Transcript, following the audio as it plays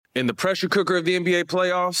In the pressure cooker of the NBA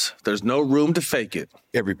playoffs, there's no room to fake it.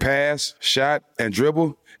 Every pass, shot, and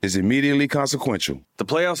dribble is immediately consequential. The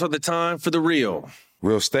playoffs are the time for the real.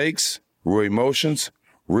 Real stakes, real emotions,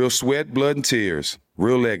 real sweat, blood, and tears,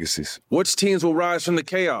 real legacies. Which teams will rise from the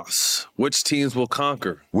chaos? Which teams will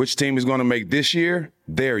conquer? Which team is going to make this year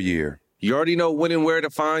their year? You already know when and where to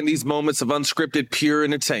find these moments of unscripted, pure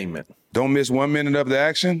entertainment. Don't miss 1 minute of the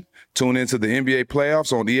action. Tune into the NBA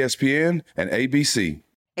playoffs on ESPN and ABC.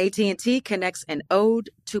 AT&T connects an ode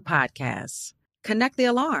to podcasts. Connect the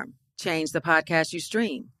alarm. Change the podcast you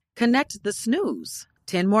stream. Connect the snooze.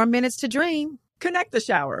 10 more minutes to dream. Connect the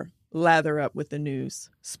shower. Lather up with the news.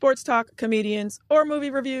 Sports talk, comedians, or movie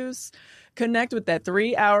reviews. Connect with that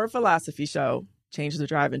 3-hour philosophy show. Change the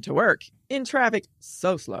drive into work. In traffic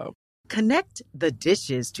so slow. Connect the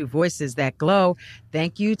dishes to voices that glow.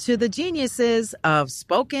 Thank you to the geniuses of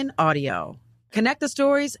spoken audio. Connect the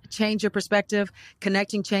stories, change your perspective.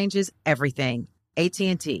 Connecting changes everything.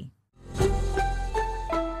 AT&T.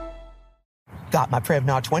 Got my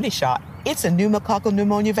Prevnar 20 shot. It's a pneumococcal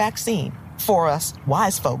pneumonia vaccine. For us,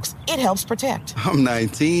 wise folks, it helps protect. I'm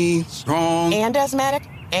 19, strong. And asthmatic,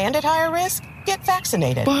 and at higher risk. Get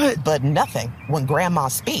vaccinated. But nothing when grandma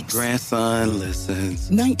speaks. Grandson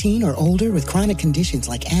listens. 19 or older with chronic conditions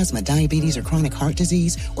like asthma, diabetes, or chronic heart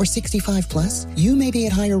disease, or 65 plus, you may be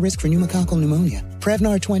at higher risk for pneumococcal pneumonia.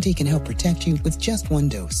 Prevnar 20 can help protect you with just 1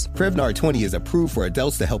 dose. Prevnar 20 is approved for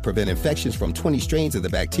adults to help prevent infections from 20 strains of the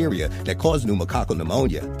bacteria that cause pneumococcal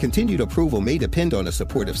pneumonia. Continued approval may depend on a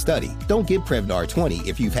supportive study. Don't give Prevnar 20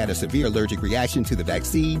 if you've had a severe allergic reaction to the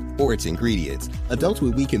vaccine or its ingredients. Adults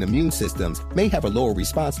with weakened immune systems may have a lower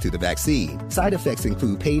response to the vaccine. Side effects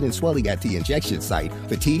include pain and swelling at the injection site,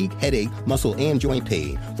 fatigue, headache, muscle, and joint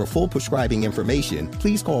pain. For full prescribing information,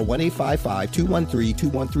 please call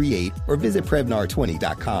 1-855-213-2138 or visit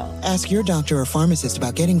Prevnar20.com. Ask your doctor or pharmacist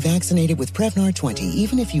about getting vaccinated with Prevnar 20,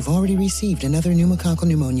 even if you've already received another pneumococcal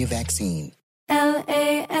pneumonia vaccine.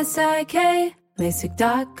 LASIK.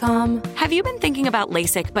 LASIK.com. Have you been thinking about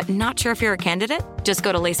LASIK but not sure if you're a candidate? Just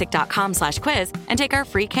go to LASIK.com/quiz and take our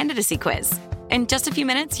free candidacy quiz. In just a few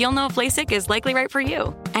minutes, you'll know if LASIK is likely right for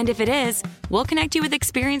you. And if it is, we'll connect you with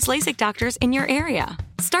experienced LASIK doctors in your area.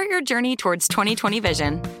 Start your journey towards 20/20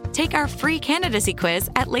 vision. Take our free candidacy quiz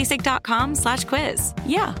at LASIK.com/quiz.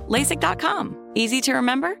 Yeah, LASIK.com. Easy to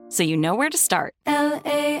remember, so you know where to start.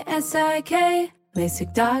 LASIK.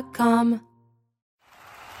 LASIK.com.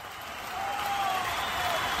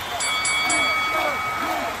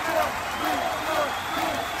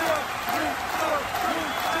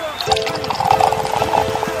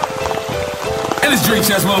 And it's Drink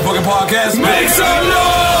Champs motherfucking podcast. Make some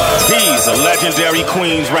noise! He's a legendary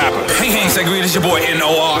Queens rapper. Hey, Sangria, this your boy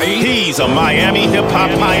N.O.R.E. He's a Miami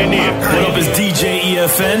hip-hop pioneer. What up is DJ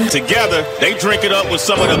EFN? Together, they drink it up with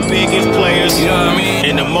some of the biggest players, you know what I mean?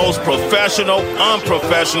 In the most professional,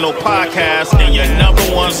 unprofessional podcast, and your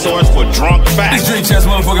 #1 source for drunk facts. It's Drink Champs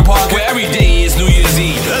motherfucking podcast, where every day is New Year's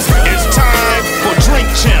Eve. Let's go. It's time for Drink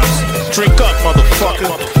Champs. Drink up, motherfucker.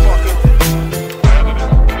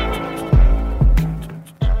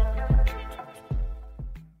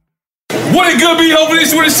 What it good be? Hopefully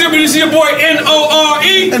this is this is your boy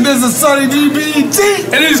N.O.R.E. And this is Sonny DBT.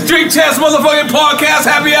 And this is Drink Champs motherfucking podcast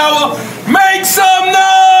happy hour. Make some noise!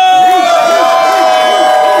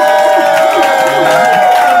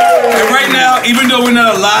 And right now, even though we're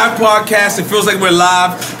not a live podcast, it feels like we're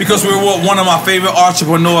live because we're one of my favorite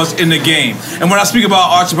entrepreneurs in the game. And when I speak about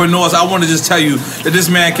entrepreneurs, I want to just tell you that this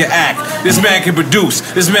man can act, this man can produce,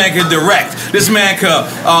 this man can direct, this man can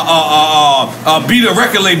be the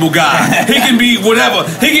record label guy. He can be whatever.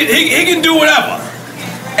 He can do whatever.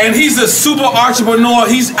 And he's a super entrepreneur.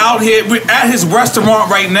 He's out here. We're at his restaurant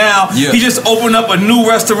right now. Yeah. He just opened up a new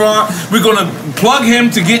restaurant. We're going to plug him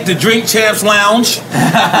to get the Drink Champs Lounge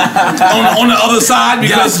on the other side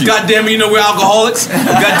because, goddamn it, you know we're alcoholics.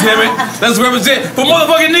 Goddamn it. Let's represent for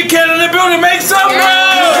motherfucking Nick Cannon in the building. Make some noise!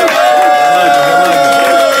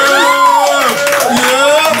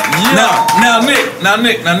 Now,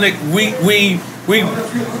 Nick, we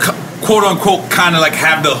quote unquote kind of like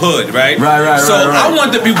have the hood, right? Right. So I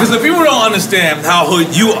want to be, because if people don't understand how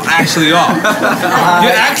hood you actually are,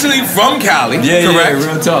 you're actually from Cali, correct? Yeah,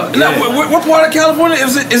 real talk. Now, what part of California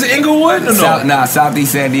is it? Is it Inglewood or no?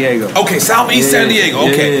 Southeast San Diego. Okay, Southeast San Diego.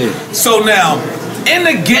 Okay, so now in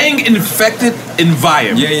the gang-infected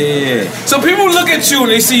environment. Yeah. So people look at you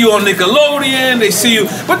and they see you on Nickelodeon, they see you,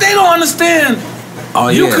 but they don't understand Oh,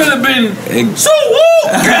 you yeah. could have been so woo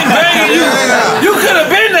gangbanging. You could have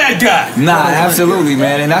been that guy. Nah, absolutely,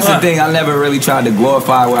 man. And that's the thing. I never really tried to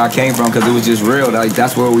glorify where I came from because it was just real. Like,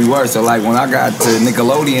 that's where we were. So, like, when I got to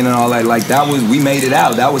Nickelodeon and all that, like, that was, we made it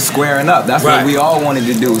out. That was squaring up. That's what we all wanted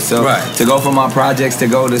to do. So, to go from my projects to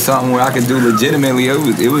go to something where I could do legitimately,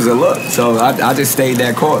 it was a look. So, I just stayed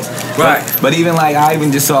that course. Right. But even, like, I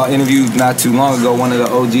even just saw an interview not too long ago, one of the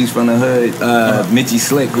OGs from the hood, Mitchie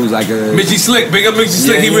Slick, who's like a... Mitchie Slick, big up Mitchie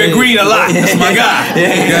Slick. He wear green a lot. That's my guy.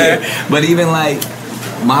 Yeah. But even, like,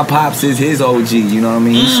 my pops is his OG, you know what I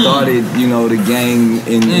mean? He started, you know, the gang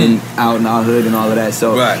out in our hood and all of that.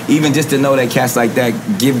 So even just to know that cats like that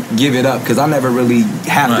give it up, because I never really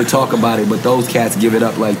have to talk about it, but those cats give it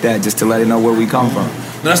up like that just to let it know where we come from.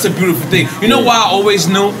 That's a beautiful thing. You know why I always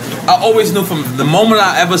knew? I always knew from the moment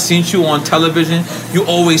I ever seen you on television, you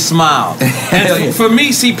always smiled. And for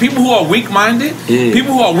me, see, people who are weak-minded,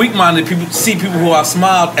 people see people who are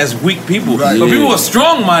smiled as weak people. But people who are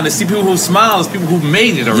strong-minded see people who smile as people who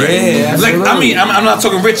made it already. Yeah, like, I mean, I'm not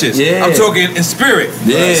talking riches. I'm talking in spirit.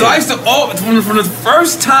 So I used to, from the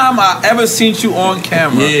first time I ever seen you on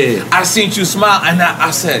camera, I seen you smile, and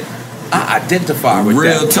I said, I identify with that.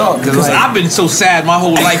 Real talk. Because like, I've been so sad my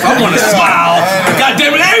whole life. I want to smile. God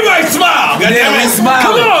damn it, everybody smile. God damn it. Smile.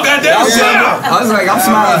 Come on, God damn it, smile. I was like, I'm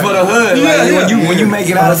smiling for the hood. Like, when you make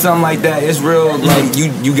it out of something like that, it's real. Like,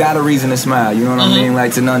 you got a reason to smile. You know what I mean?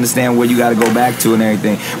 Like, to understand where you got to go back to and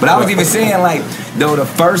everything. But I was even saying, like, though the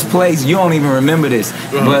first place, you don't even remember this,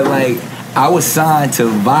 but like, I was signed to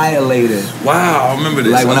Violator. Wow, I remember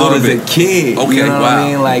this. Like when I was a kid. Okay, you know what I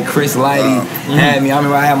mean? Like Chris Lighty had me. I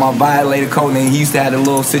remember I had my Violator coat, and he used to have the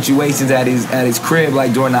little situations at his crib,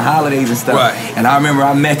 like during the holidays and stuff. Right. And I remember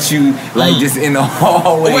I met you like just in the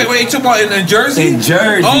hallway. Wait, you talking about in Jersey? In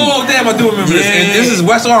Jersey. Oh, damn, I do remember this. And this is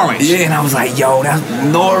West Orange. Yeah, and I was like, yo, that's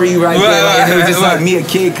Nori right there. Like, and it was just like me, a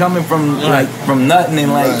kid coming from like from nothing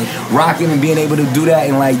and like rocking and being able to do that,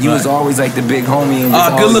 and like you was always like the big homie. And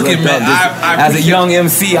just good looking, man. As a young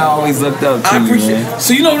MC, I always looked up to you. I appreciate it.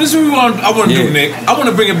 So you know, this is what I want to do, Nick. I want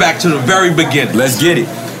to bring it back to the very beginning. Let's get it.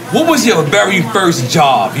 What was your very first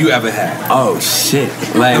job you ever had? Oh shit!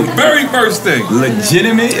 Like the very first thing.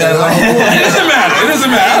 Legitimate? It doesn't matter. It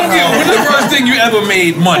doesn't matter. I don't care. What's the first thing you ever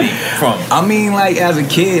made money from? I mean, like as a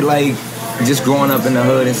kid, like just growing up in the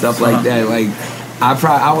hood and stuff like that, like.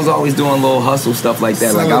 I was always doing little hustle stuff like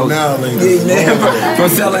that. Selling like I was now ladies. from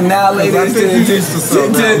selling now ladies to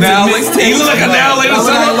now ladies. You look like a now lady.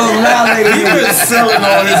 He's been selling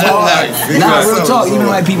all his whole life. Nah, real talk. Even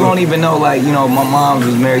like people don't even know. Like you know, my mom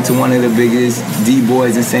was married to one of the biggest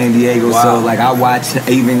D-boys in San Diego. Wow. So like I watched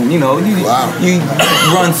even you know you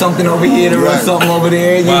run something over here to run something over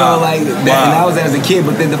there. You know like that. And that was as a kid.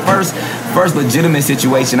 But then the first legitimate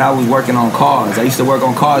situation, I was working on cars. I used to work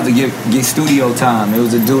on cars to get studio time. It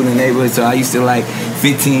was a dude in the neighborhood, so I used to like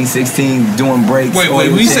 15, 16 doing breaks. Wait,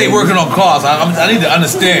 when you say working on cars, I need to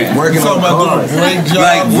understand. Working on cars. Brake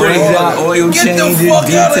job, oil changes,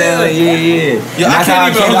 detailing, Yeah, I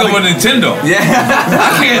can't even hook up with Nintendo. Yeah.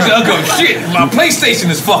 I can't hook up shit. My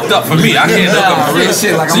PlayStation is fucked up for me. I can't hook up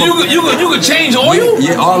shit. Like so you could change oil?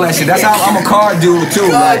 Yeah, all that shit. That's how I'm a car dude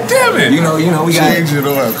too. God damn it. You know, we got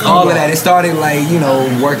all of that. It started like, you know,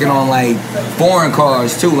 working on like foreign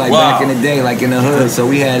cars too, like back in the day, like in the hood. So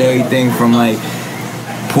we had everything from like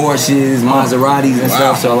Porsches, Maseratis and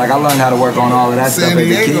stuff. So like I learned how to work on all of that stuff as a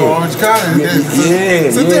kid. San Diego, Orange County.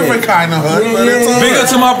 It's a different kind of hood. Big up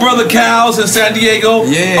to my brother Cal's in San Diego.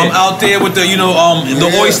 I'm out there with the the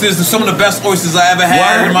oysters, some of the best oysters I ever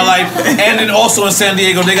had in my life. And then also in San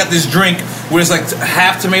Diego, they got this drink where it's like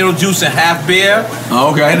half tomato juice and half beer.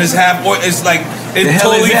 Okay. And it's half oil. It's like it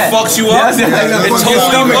totally fucks you up. It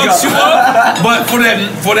totally fucks you up. But for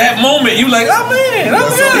that moment, you like, oh man, I'm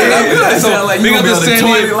good. So like big up to San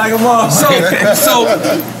Diego. Like a motherfucker.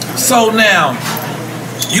 So now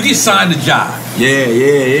you get signed to Jive.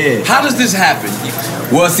 Yeah. How does this happen?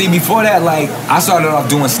 Well, see, before that, like, I started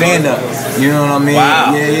off doing stand-up. You know what I mean?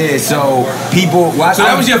 Wow. Yeah. So people... So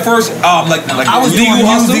that was your first, like I was doing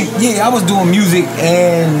music. Yeah, I was doing music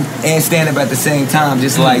and stand-up at the same time.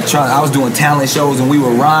 Just like I was doing talent shows and we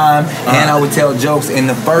would rhyme and I would tell jokes.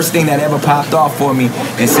 And the first thing that ever popped off for me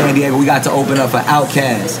in San Diego, we got to open up for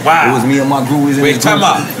Outkast. Wow. It was me and my groupies. Wait, time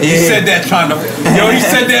out. He said that he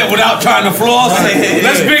said that without trying to floss.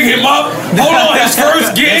 Let's big him up. Hold on, his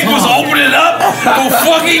first gig was opening up for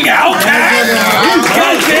fucking Outkast.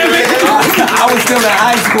 God damn it. I was still in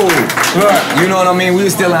high school. You know what I mean? We were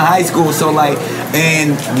still in high school. So like,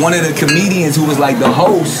 and one of the comedians who was like the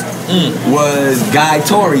host, was Guy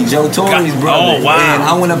Torre, Joe Torre's brother. Oh, wow. And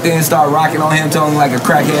I went up there and started rocking on him, telling him like a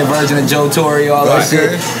crackhead version of Joe Torre, all that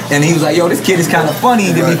shit. And he was like, yo, this kid is kind of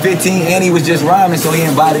funny to be 15, and he was just rhyming, so he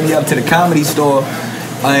invited me up to the Comedy Store.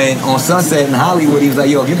 And on Sunset in Hollywood, he was like,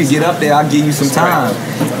 yo, if you could get up there, I'll give you some time.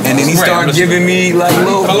 And then he started giving me like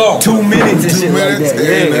little 2 minutes and shit like that.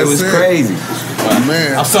 Yeah, it was crazy.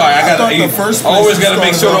 Man, I'm sorry, I always gotta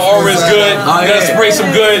make sure the aura is good. I gotta spray some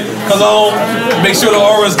good cologne, make sure the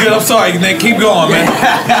aura is good. I'm sorry, Nick, keep going, man.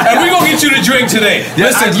 And we're gonna get you to drink today.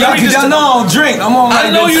 Listen, y'all know I don't drink. I'm on like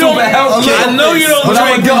I know you don't. I know you don't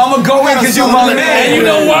drink. I'm gonna go in because you're my man. And you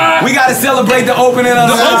know why? We gotta celebrate the opening of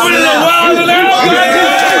the opening of Wild and Out.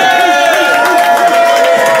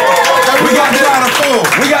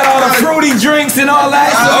 We got all the fruity drinks and all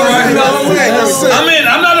that. All right.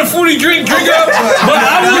 I'm not a fruity drinker, but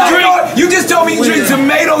I will drink. You just told me you drink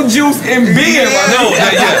tomato juice and beer. No,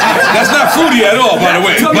 that's not fruity at all, by the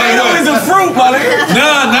way. Tomato is a fruit, my nigga.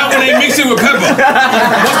 Nah, not when they mix it with pepper.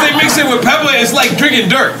 Once they mix it with pepper, it's like drinking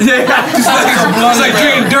dirt. It's like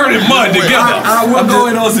drinking dirt and mud together. I will go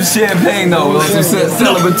in on some champagne though. Some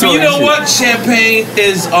celebratory. You know what? Champagne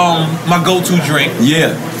is my go-to drink.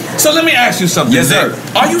 Yeah. So let me ask you something. Yes, sir.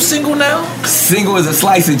 Are you single now? Single as a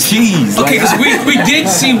slice of cheese. Okay, because we did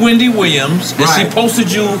see Wendy Williams, and she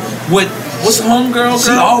posted you with what's homegirl?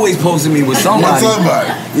 She always posted me with somebody.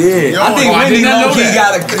 Yeah, I think Wendy low-key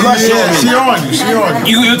got a crush on me. She on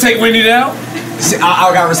you. You'll take Wendy down? I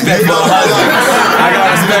got respect for her husband. I got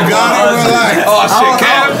respect for her husband. Oh shit,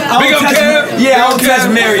 Kev. Big up Kev. Yeah, I don't touch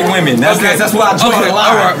married women. That's why I draw the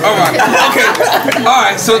line. All right. Okay. All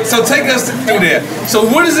right. So take us through there. So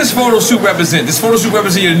what does this photo shoot represent? This photo shoot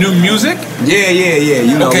represent your new music? Yeah.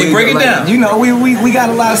 You know, okay, break it down. You know, we got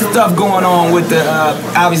a lot of stuff going on with the.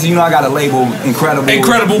 Obviously, you know, I got a label, Incredible. Big up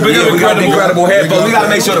Incredible. We got the Incredible headphones. We got to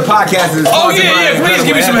make sure the podcast is. Oh yeah. Please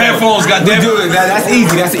give me some headphones, goddamn. That's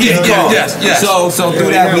easy. That's an easy call. Yes. So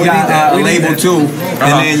through that we got a label too,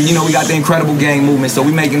 and then you know we got the Incredible Gang movement. So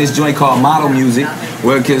we making this joint called Model Music,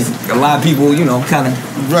 because a lot of people, you know, kind of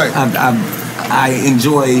right. I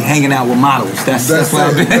enjoy hanging out with models. That's what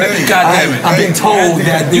I've been. I've been told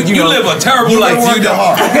that you live a terrible life. You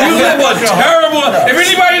live a terrible. If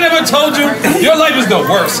anybody never told you, your life is the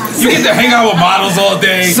worst. You get to hang out with models all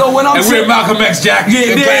day. So when I'm and wear Malcolm X jackets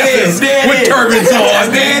and glasses with turbans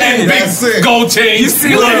on and big gold chains.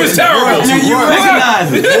 Your life is terrible. You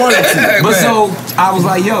recognize it. But so I was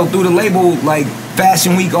like, yo, through the label, like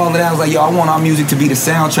Fashion Week, all of that, I was like, yo, I want our music to be the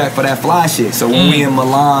soundtrack for that fly shit. So when we in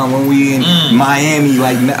Milan, when we in Miami,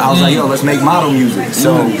 like I was like, yo, let's make model music.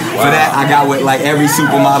 So for that, I got with like every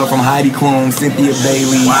supermodel from Heidi Klum, Cynthia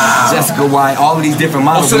Bailey, Jessica White, all of these different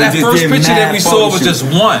models. So that first picture that we saw was just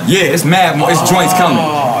one. Yeah, it's mad. It's joints coming.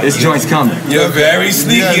 It's joints coming. You're very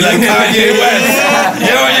sneaky, like Kanye West.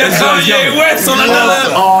 You're Kanye West on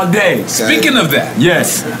another all day. Speaking of that,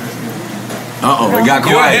 yes. It got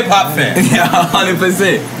quiet. You're a hip hop fan. Yeah,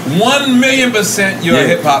 100%. 1,000,000% you're a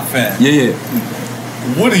hip hop fan. Yeah.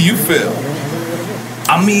 What do you feel?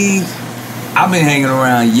 I mean, I've been hanging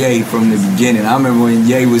around Ye from the beginning. I remember when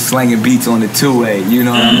Ye was slinging beats on the 2A. You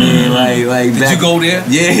know what I mean? Like did you go there?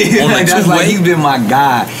 Yeah, on that's like he's been my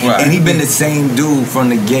guy, right. And he's been the same dude from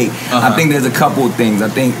the gate. I think there's a couple of things. I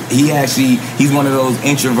think he's one of those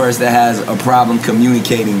introverts that has a problem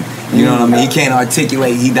communicating. You know what I mean? He can't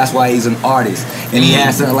articulate. That's why he's an artist, and he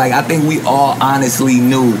has to like. I think we all honestly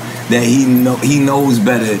knew that he knows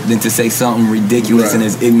better than to say something ridiculous and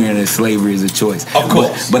as ignorant as slavery is a choice. Of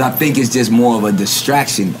course. But I think it's just more of a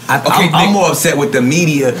distraction. I'm more upset with the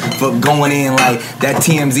media for going in like that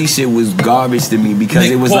TMZ shit was garbage to me because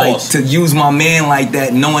Nick, it was pause. like to use my man like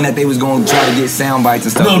that, knowing that they was going to try to get sound bites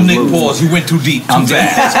and stuff. No, Nick, pause. You went too deep. Too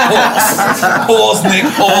fast. Pause, Nick.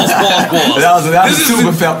 Pause.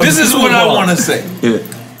 This is what I want to say. Yeah.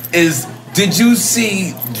 Did you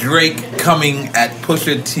see Drake coming at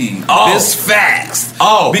Pusha T this fast?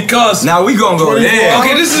 Because now we gonna go there.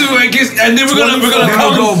 Okay, this is where it gets, and then we're gonna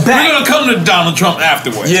come to Donald Trump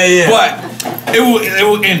afterwards. Yeah. But it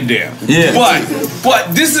will end there. Yeah.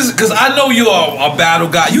 But this is because I know you're a battle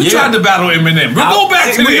guy. You tried to battle Eminem. We'll go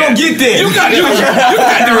back to there. We gonna get there. You got to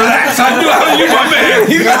relax. I knew how you my man.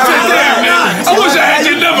 You got to chill down, man. I wish I had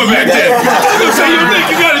your number back then. I'm gonna say, yo, Nick,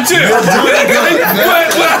 you gotta chill.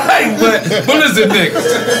 But listen, Nick,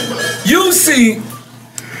 you see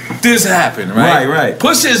this happen, right? Right.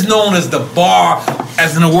 Pusha is known as the bar,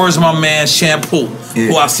 as in the words of my man Shampoo,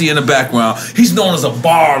 who I see in the background. He's known as a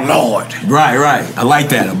bar lord. Right. I like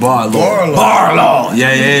that, a bar lord. Bar lord.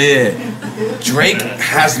 Yeah. Drake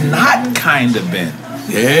has not kind of been.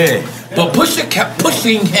 Yeah. But Pusha kept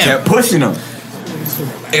pushing him. Kept pushing him.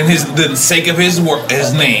 in the sake of his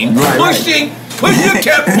name, pushing. Pusha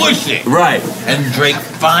kept pushing. Right. And Drake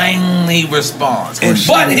finally responds. And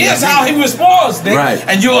but here's how he responds, Nick. Right.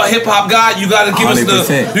 And you're a hip hop guy, you gotta give 100%. us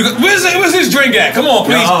where's his drink at? Come on,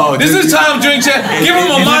 please. This is time drink chat. Give him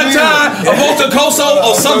a Mai Tai, a Multicoso,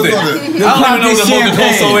 or something. I don't even know what a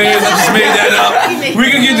Multicoso is. I just made that up. We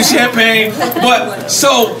can get the champagne. But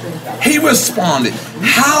so he responded.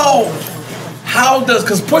 How does,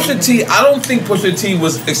 because Pusha T, I don't think Pusha T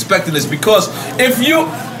was expecting this, because if you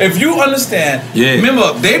understand,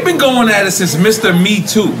 remember, they've been going at it since Mr. Me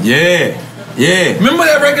Too. Yeah. Remember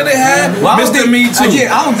that record they had? Well, Mr. Me Too.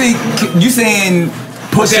 I don't think you saying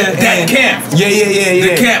Pusha that camp. Yeah.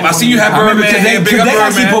 The camp. I see you have Birdman here. Big up They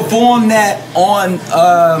actually Birdman. performed that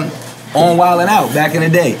on Wild 'N Out back in the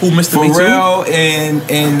day. Who, Mr. Me Too? Pharrell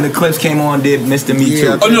and the Clips came on, did Mr. Me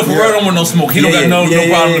Too. Oh no, Pharrell don't want no smoke. He don't got no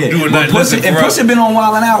problem with doing that. Listen, And Pusha been on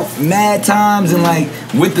Wild 'N Out mad times and like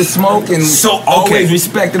with the smoke and always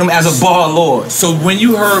respected him as a bar lord. So when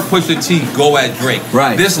you heard Pusha T go at Drake,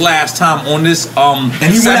 this last time on this and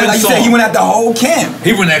he went at, like you said, he went at the whole camp.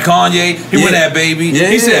 He went at Kanye. He went at Baby.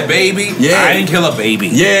 He said, "Baby, I ain't kill a baby."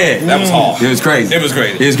 Yeah, that was hard. It was crazy. It was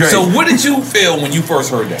great. It was great. So what did you feel when you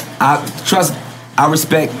first heard that? I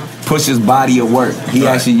respect Pusha's body of work. He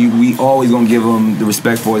actually, we always gonna give him the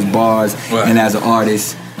respect for his bars and as an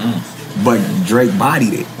artist. But Drake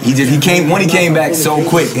bodied it. He came back so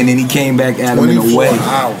quick, and then he came back at him in a way.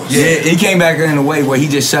 Yeah, he came back in a way where he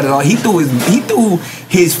just shut it off. He threw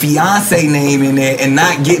his fiance name in there and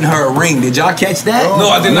not getting her a ring. Did y'all catch that? No,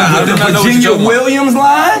 I did not. The Virginia Williams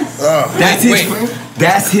line.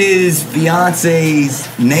 That's his fiance's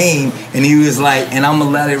name, and he was like, and I'm gonna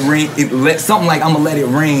let it ring. Something like I'm gonna let it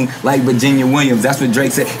ring like Virginia Williams. That's what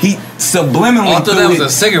Drake said. He subliminally. I thought that was a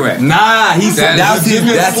cigarette. Nah, he said that's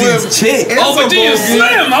his chick. Oh, Virginia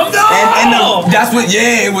Slim. I'm done. And that's what.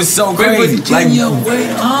 Yeah, it was so crazy. Virginia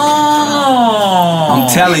I'm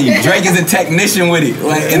telling you, Drake is a technician with it.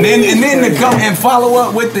 Like, and then to come and follow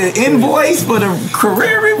up with the invoice for the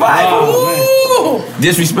career revival.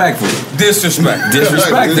 Disrespectful. Disrespect.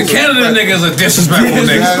 Disrespectful. The Canada niggas are disrespectful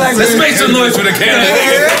niggas. Let's make some noise for the Canada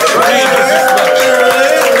niggas.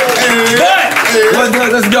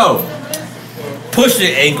 But let's go. Pusha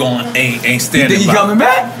ain't standing. You think he coming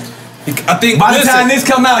back? I think by the time this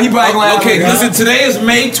come out, he probably gonna have listen, today is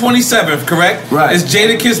May 27th, correct? Right. It's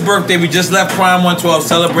Jadakiss' birthday. We just left Prime 112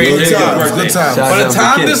 celebrating Jadakiss' birthday. Good time. By the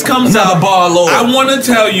time this comes out, bar lord. I want to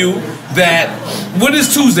tell you that what is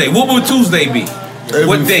Tuesday? What will Tuesday be?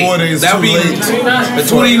 What date? 4 days That too be late. the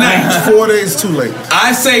 29th. 4 days too late.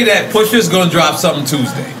 I say that Pusha's gonna drop something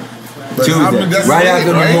Tuesday. Right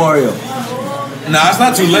after Memorial. No, it's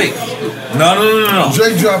not too late. No.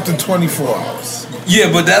 Drake dropped in 24 hours. Yeah,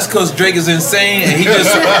 but that's because Drake is insane and he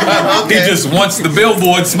just wants the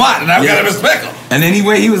Billboard spot, and I gotta respect him. And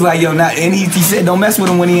anyway, he was like, "Yo," and he said, "Don't mess with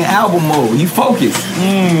him when he in album mode. You focus."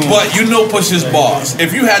 But you know Pusha's bars.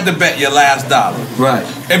 If you had to bet your last dollar, right?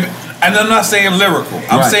 And I'm not saying lyrical.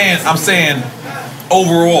 I'm saying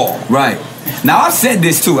overall. Right. Now I've said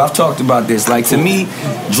this too. I've talked about this. Like, to me,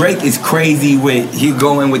 Drake is crazy with he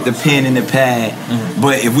going with the pen and the pad.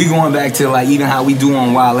 But if we going back to like even how we do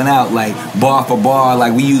on Wild 'N Out, like bar for bar,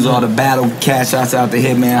 like we use all the battle cash shots out the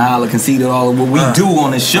Hitman Holla, conceded all of what we do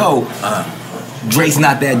on the show. Drake's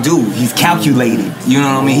not that dude. He's calculated. You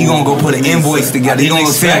know what I mean? He gonna go put an invoice together. He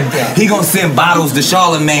gonna send bottles to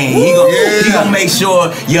Charlemagne. He gonna make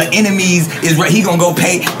sure your enemies is right. He gonna go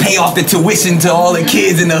pay off the tuition to all the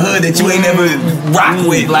kids in the hood that you ain't never rock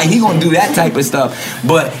with. Like, he gonna do that type of stuff.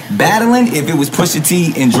 But battling, if it was Pusha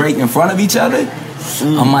T and Drake in front of each other,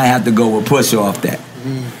 I might have to go with Pusha off that.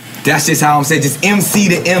 That's just how I'm saying. Just MC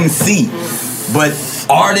to MC. But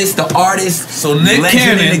artist to artist. So Nick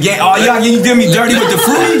Cannon in the game. Oh, y'all, you did me dirty with the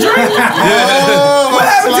fruity drink? What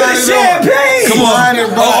happened to the champagne? Come on.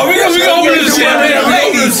 We gonna open the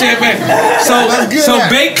champagne. So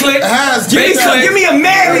Bake Click. Give me a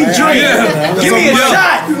manly drink. Give me a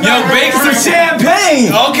shot. Yo, Bake some champagne.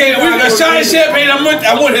 Okay, we got a shot of champagne. I'm with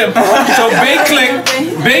him. So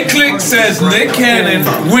Bake Click says Nick Cannon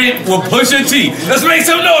went with Pusha T. Let's make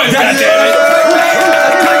some noise, goddammit.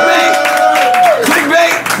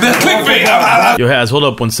 The clickbait. Yo, Haz, hold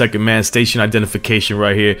up 1 second, man. Station identification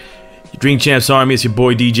right here. Drink Champs Army, it's your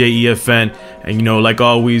boy DJ EFN. And, you know, like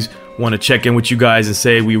always, want to check in with you guys and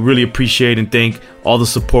say we really appreciate and thank all the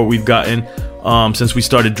support we've gotten since we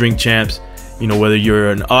started Drink Champs. You know, whether you're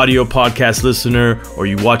an audio podcast listener or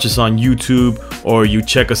you watch us on YouTube or you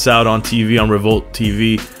check us out on TV on Revolt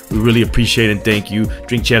TV, we really appreciate and thank you.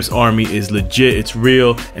 Drink Champs Army is legit, it's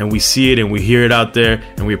real, and we see it and we hear it out there,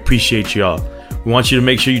 and we appreciate y'all. We want you to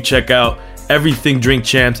make sure you check out everything Drink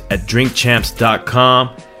Champs at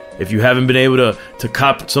drinkchamps.com. If you haven't been able to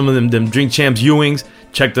cop some of them Drink Champs Ewings,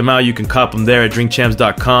 check them out. You can cop them there at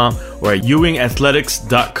drinkchamps.com or at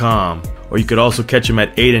ewingathletics.com. Or you could also catch them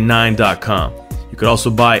at 8and9.com. You could also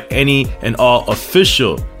buy any and all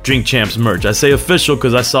official Drink Champs merch. I say official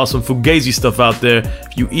because I saw some Fugazi stuff out there.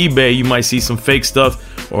 If you eBay, you might see some fake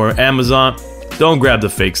stuff, or Amazon. Don't grab the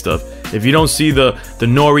fake stuff. If you don't see the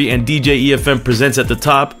Nori and DJ EFN presents at the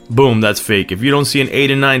top, boom, that's fake. If you don't see an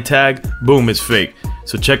 8 and 9 tag, boom, it's fake.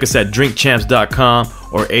 So check us at drinkchamps.com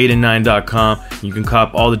or 8and9.com. You can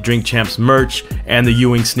cop all the Drink Champs merch and the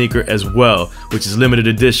Ewing sneaker as well, which is limited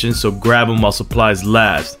edition, so grab them while supplies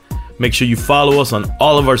last. Make sure you follow us on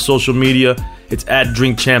all of our social media. It's at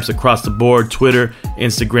Drink Champs across the board: Twitter,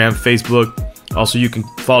 Instagram, Facebook. Also, you can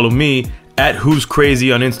follow me at Who's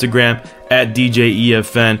Crazy on Instagram, at DJ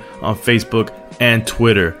EFN on Facebook and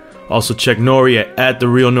Twitter. Also check Nori at The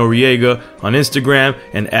Real Noriega on Instagram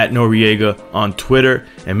and at Noriega on Twitter.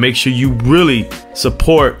 And make sure you really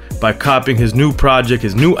support by copying his new project,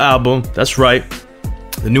 his new album. That's right,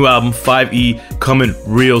 the new album 5E, coming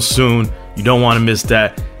real soon. You don't want to miss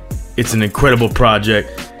that. It's an incredible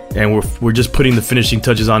project, and we're just putting the finishing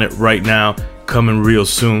touches on it right now, coming real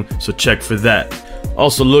soon. So check for that.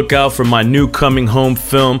 Also look out for my new Coming Home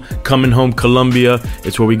film, Coming Home Colombia.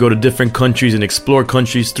 It's where we go to different countries and explore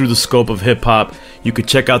countries through the scope of hip-hop. You can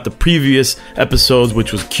check out the previous episodes,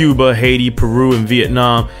 which was Cuba, Haiti, Peru, and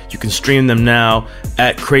Vietnam. You can stream them now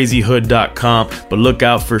at crazyhood.com. But look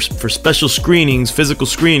out for special screenings, physical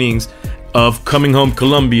screenings of Coming Home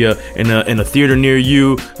Colombia in a theater near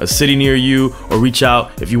you, a city near you, or reach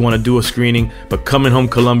out if you want to do a screening. But Coming Home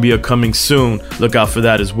Colombia coming soon. Look out for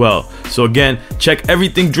that as well. So again, check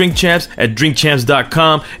everything Drink Champs at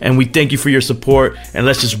drinkchamps.com, and we thank you for your support, and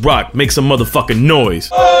let's just rock, make some motherfucking noise.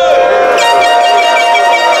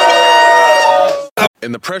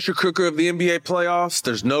 In the pressure cooker of the NBA playoffs,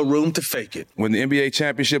 there's no room to fake it. When the NBA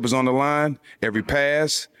championship is on the line, every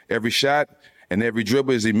pass, every shot, and every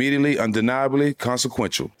dribble is immediately, undeniably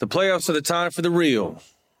consequential. The playoffs are the time for the real.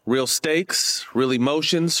 Real stakes, real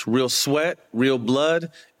emotions, real sweat, real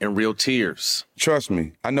blood, and real tears. Trust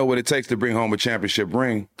me, I know what it takes to bring home a championship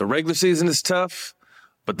ring. The regular season is tough,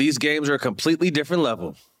 but these games are a completely different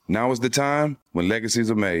level. Now is the time when legacies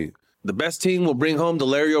are made. The best team will bring home the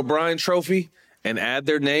Larry O'Brien Trophy and add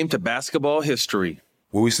their name to basketball history.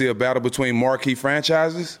 Will we see a battle between marquee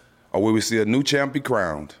franchises, or will we see a new champ be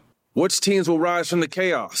crowned? Which teams will rise from the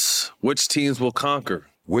chaos? Which teams will conquer?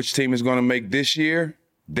 Which team is going to make this year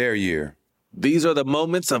their year? These are the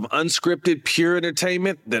moments of unscripted, pure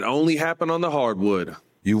entertainment that only happen on the hardwood.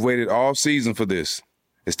 You've waited all season for this.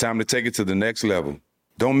 It's time to take it to the next level.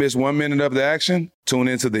 Don't miss 1 minute of the action. Tune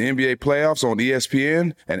into the NBA playoffs on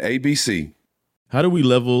ESPN and ABC. How do we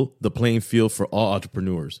level the playing field for all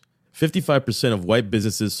entrepreneurs? 55% of white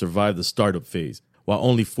businesses survive the startup phase, while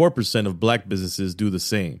only 4% of black businesses do the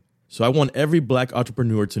same. So I want every black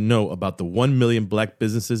entrepreneur to know about the 1 Million Black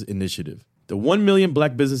Businesses Initiative. The 1 Million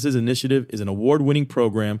Black Businesses Initiative is an award-winning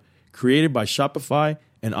program created by Shopify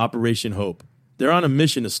and Operation Hope. They're on a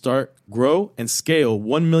mission to start, grow, and scale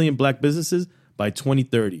 1 million black businesses by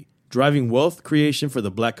 2030, driving wealth creation for the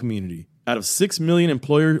black community. Out of 6 million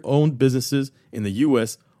employer-owned businesses in the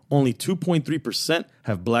U.S., only 2.3%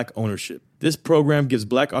 have black ownership. This program gives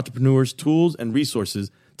black entrepreneurs tools and resources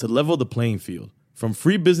to level the playing field. From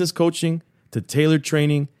free business coaching to tailored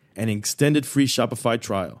training and an extended free Shopify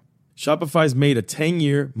trial. Shopify's made a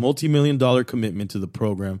 10-year, multi-million-dollar commitment to the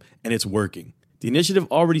program, and it's working. The initiative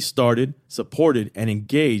already started, supported, and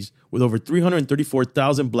engaged with over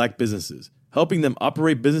 334,000 black businesses, helping them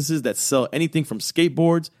operate businesses that sell anything from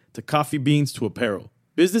skateboards to coffee beans to apparel.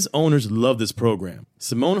 Business owners love this program.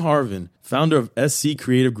 Simone Harvin, founder of SC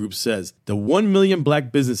Creative Group, says, "The 1 million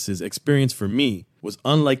black businesses experience for me was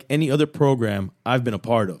unlike any other program I've been a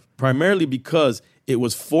part of, primarily because it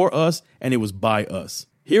was for us and it was by us."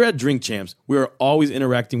 Here at Drink Champs, we are always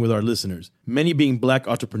interacting with our listeners, many being black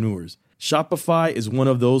entrepreneurs. Shopify is one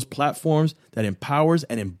of those platforms that empowers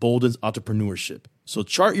and emboldens entrepreneurship. So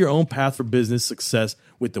chart your own path for business success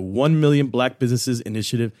with the 1 Million Black Businesses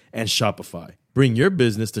Initiative and Shopify. Bring your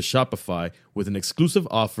business to Shopify with an exclusive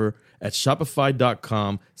offer at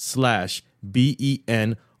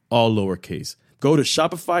shopify.com/BEN, all lowercase. Go to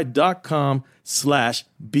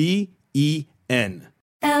shopify.com/BEN.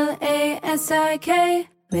 LASIK,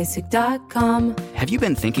 LASIK.com. Have you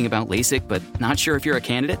been thinking about LASIK but not sure if you're a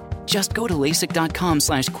candidate? Just go to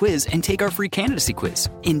LASIK.com/quiz and take our free candidacy quiz.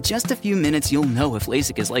 In just a few minutes, you'll know if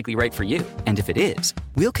LASIK is likely right for you. And if it is,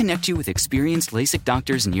 we'll connect you with experienced LASIK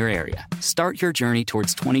doctors in your area. Start your journey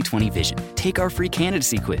towards 20/20 vision. Take our free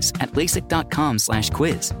candidacy quiz at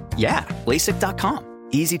LASIK.com/quiz. Yeah, LASIK.com.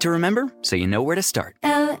 Easy to remember, so you know where to start.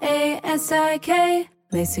 LASIK,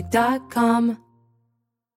 LASIK.com.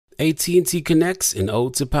 AT&T connects an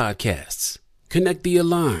ode to podcasts. Connect the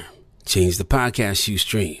alarm. Change the podcast you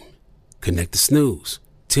stream. Connect the snooze.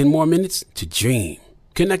 10 more minutes to dream.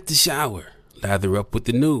 Connect the shower. Lather up with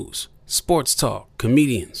the news, sports talk,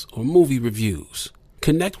 comedians, or movie reviews.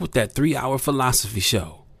 Connect with that 3-hour philosophy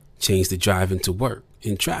show. Change the drive into work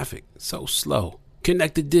in traffic so slow.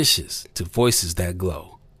 Connect the dishes to voices that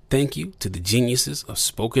glow. Thank you to the geniuses of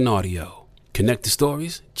spoken audio. Connect the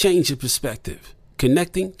stories, change your perspective.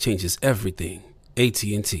 Connecting changes everything.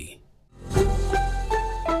 AT&T.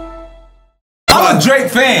 I'm a Drake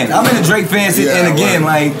fan. I've been a Drake fan since, and again,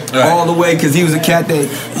 all the way, because he was a cat that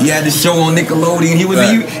he had the show on Nickelodeon. He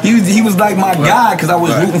was like my guy, because I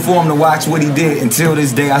was rooting for him to watch what he did. Until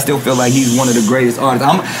this day, I still feel like he's one of the greatest artists.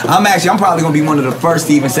 I'm probably gonna be one of the first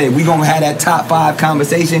to even say, if we gonna have that top 5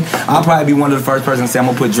 conversation, I'll probably be one of the first person to say I'm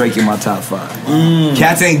gonna put Drake in my top 5.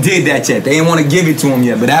 Cats ain't did that yet. They ain't want to give it to him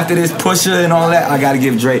yet. But after this Pusha and all that, I gotta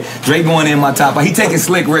give Drake going in my top 5. He taking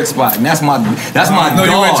Slick Rick's spot, and that's my No, dog.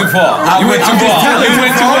 you went too far. You went too far.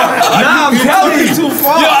 Nah, I'm telling you. Yo,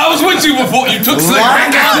 I was with you before. You took Slick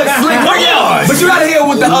Rick out. But you gotta hear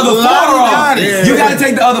what the other 4 are. You gotta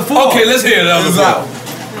take the other 4. Okay, let's hear the other 4.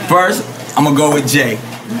 First, I'm gonna go with Jay.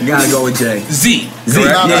 You gotta go with Jay. Z.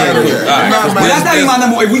 Yeah. But that's not even my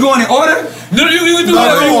number. If we going in order? No, you can do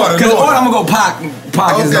whatever you want. Because order, I'm gonna go Pac.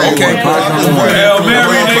 Pac is number 1. Hail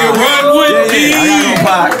Mary, nigga, run with me. I gotta go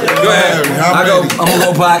Pac. Go ahead. I'm gonna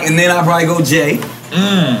go Pac, and then I'll probably go Jay.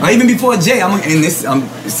 Or even before Jay, this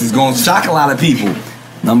is gonna shock a lot of people.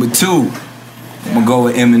 Number 2, I'm gonna go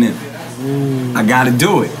with Eminem. I gotta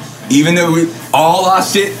do it. Even though all our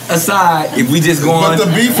shit aside, if we just going for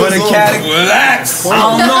the category, relax. I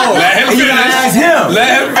don't know. Let him finish. You gotta ask him. Let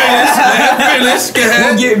him finish.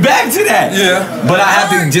 We'll get back to that. Yeah. But I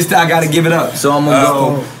gotta give it up. So I'm gonna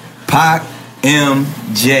go Pac, M,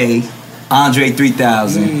 J, Andre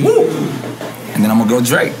 3000, and then I'm gonna go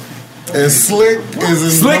Drake. And Slick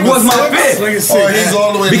is Slick was my 5th. Oh, he's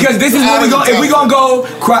all the way. Because this is what we go. If we gonna go,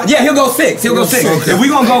 he'll go 6. He'll go 6. Okay. If we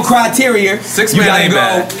gonna go criteria, 6 man ain't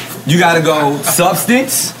bad. You gotta go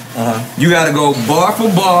substance. You gotta go bar for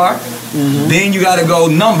bar. Then you gotta go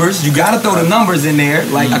numbers. You gotta throw the numbers in there,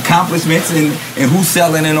 like accomplishments and who's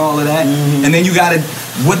selling and all of that. And then you gotta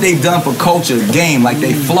what they've done for culture, game, like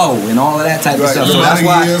they flow and all of that type of stuff. So that's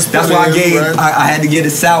why I had to get the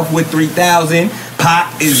South with 3000.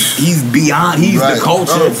 Pac he's the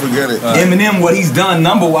culture. Don't forget it. Eminem, what he's done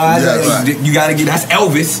number wise, you gotta get that's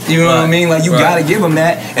Elvis. You know what I mean? Like you gotta give him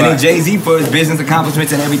that. And then Jay-Z for his business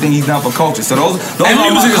accomplishments and everything he's done for culture. So those are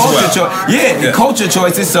my culture culture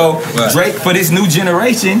choices. So Drake for this new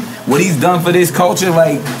generation, what he's done for this culture,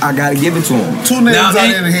 like I gotta give it to him. 2 names I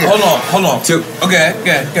didn't hear. Hold on. Okay.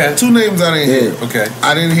 2 names I didn't hear. Okay.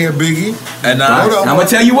 I didn't hear Biggie. And I'm gonna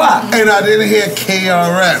tell you why. And I didn't hear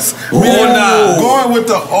KRS. Going with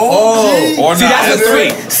the OG. See, that's a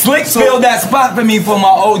Slick. Slick filled that spot for me for my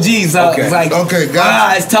OGs. It's like,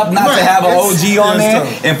 it's tough not to have an OG on there.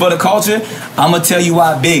 Tough. And for the culture, I'm gonna tell you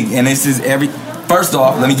why Big. And this is First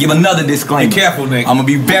off, let me give another disclaimer. Be careful, Nick. I'm gonna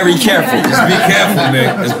be very careful. Just be careful,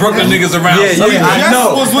 Nick. There's Brooklyn niggas around. Yeah, I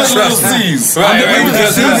know. Was with Lil C's.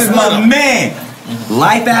 Lil C's is my man.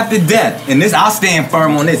 Life After Death, and this I'll stand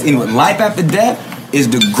firm on this. Anyway, Life After Death is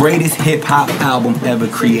the greatest hip hop album ever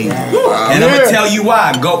created, and I'm gonna tell you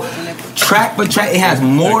why. Go track for track, it has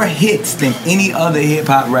more hits than any other hip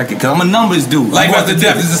hop record. Cause I'm a numbers dude. Life After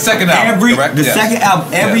Death is the second album. Second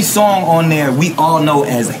album, every song on there we all know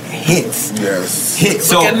as hits. Yes. Hits.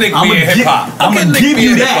 So I'm gonna give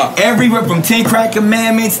you that. Everywhere from 10 Crack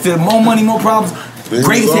Commandments to More Money, More Problems.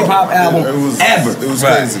 Greatest hip hop album ever. It was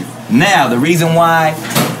crazy. Now, the reason why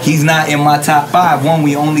he's not in my top 5, one,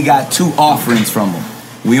 we only got 2 offerings from him.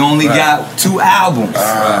 We only got 2 albums.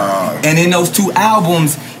 And in those 2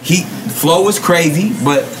 albums, flow was crazy,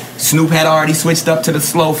 but Snoop had already switched up to the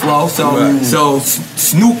slow flow. So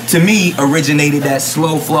Snoop, to me, originated that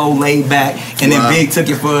slow flow, laid back, and then Big took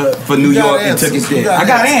it for New York and took it there. I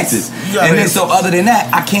got answers. And then so other than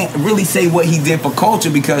that, I can't really say what he did for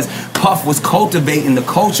culture because Puff was cultivating the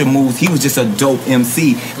culture moves. He was just a dope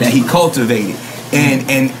MC that he cultivated.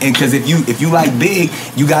 And because if you like Big,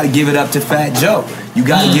 you got to give it up to Fat Joe. you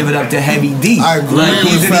gotta give it up to Heavy D. I agree Like,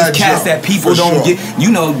 these with are Fat these cats Joe, that people for don't sure. get.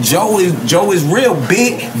 You know, Joe is real.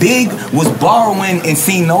 Big was borrowing and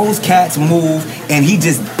seen those cats move, and he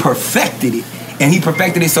just perfected it. And he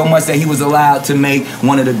perfected it so much that he was allowed to make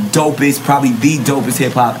one of the dopest, probably the dopest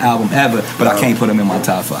hip hop album ever. But I can't put him in my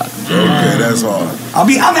top 5. Okay, that's hard. I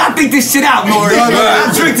think this shit out, Nori. I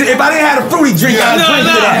drink to, if I didn't have a fruity drink, I'd drink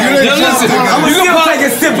to that. Listen, I'm you can still pop, take a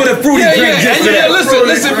sip of the fruity drink just for that.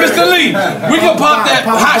 Listen, Mr. Lee, we can pop that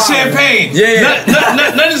hot champagne. Yeah.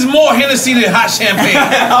 Nothing is more Hennessy than hot champagne.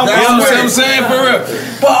 You know what I'm saying? For real.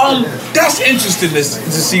 But that's interesting to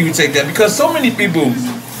see you take that, because so many people,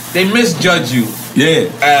 they misjudge you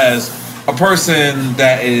as a person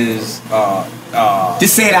that is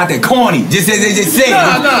just say it out there, corny. Just say it.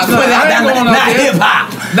 Not hip hop.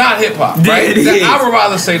 Not hip hop, right? I would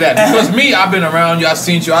rather say that, because me, I've been around you. I've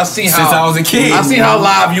seen you. I've seen how since I was a kid. I've seen how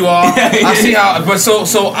live you are. I see how, but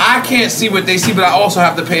so I can't see what they see, but I also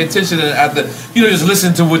have to pay attention and have to, just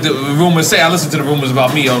listen to what the rumors say. I listen to the rumors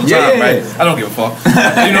about me all the time, right? I don't give a fuck.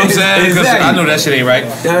 You know what I'm saying? Because I know that shit ain't right.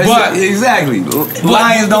 But exactly,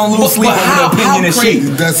 lions don't lose sleep over the opinion of sheep.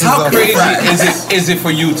 How crazy is it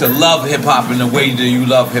for you to love hip hop in the way that you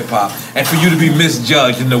love hip hop, and for you to be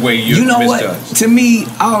misjudged in the way you know misjudged? What? To me,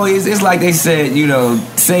 always it's like they said,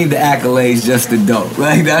 save the accolades, just the dope.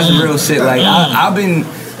 Like that's real shit. Like I've been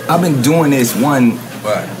doing this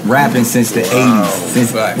rapping since the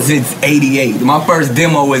 80s, since 88. My first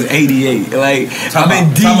demo was 88. Like I've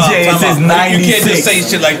been DJing since 96. You can't just say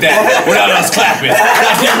shit like that without us clapping.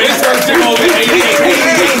 Goddamn, his first demo was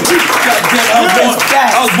 88.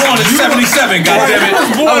 I was born in 77. Goddamn it, I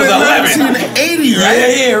was 11. 1980, right?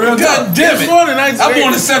 Yeah, real God damn it. I'm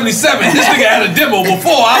born in 77. This nigga had a demo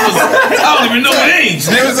before I don't even know what age.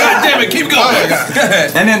 Nigga, God damn it, keep going. Go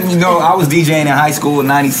ahead. And then I was DJing in high school,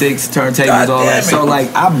 96 turntables, all that. So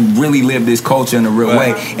like I really lived this culture in a real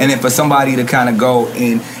way. And then for somebody to kind of go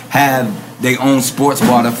and have their own sports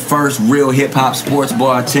bar, the first real hip hop sports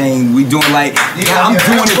bar chain, we doing like I'm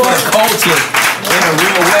doing it for the culture in a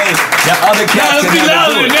real way that other cats can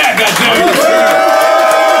never do.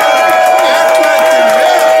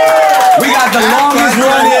 We got the longest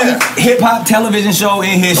running hip hop television show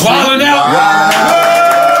in history. Wildin' Out.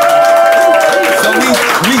 So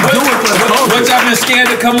we do it for the culture. Which I've been scared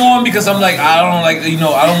to come on, because I'm like, I don't want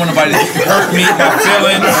nobody to hurt me, my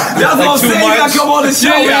feelings. That's what I'm saying. You gotta come on the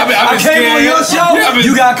show. I came on your show.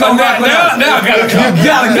 You gotta come back. Now I gotta come.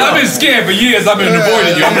 I've been scared for years. I've been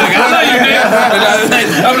avoiding you. I'm like, I know you, man.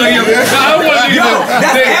 I'm like, I don't want to.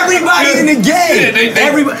 That's everybody in the game.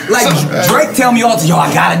 Everybody, like Drake, tell me all the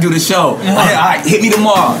I gotta do the show. All right, hit me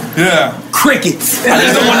tomorrow. Yeah. Crickets. I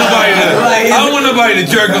just don't want nobody to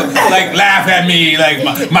jerk, like laugh at me, like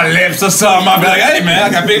my lips or something. I'll be like, hey man, I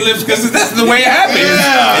got big lips, because that's the way it happens. You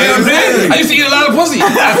know what I'm saying? I used to eat a lot of pussy. A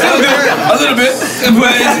little bit, but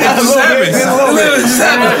it's just happens.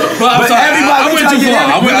 But I went too far.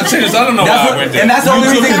 I changed. I don't know why I went there. And that's the only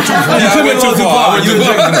reason I went too far.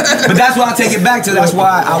 But that's why I take it back to. That's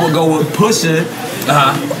why I would go with Pusha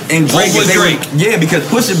and Drake. Yeah, because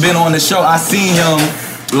Pusha been on the show. I seen him.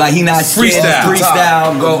 Like he not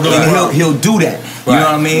freestyle go, and he'll do that. You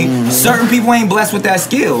know what I mean? Certain people ain't blessed with that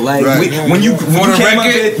skill. Like when you came up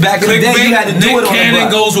back in the day, you had to do it on the block. Nick Cannon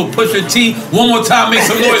goes with Pusha T. One more time, make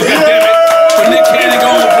some noise, goddammit. So Nick Cannon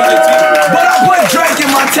goes with Pusha T. But I put Drake in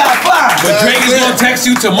my top 5. But Drake is gonna text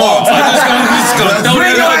you tomorrow. I'm just gonna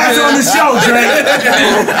bring your ass on the show, Drake.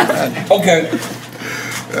 Okay.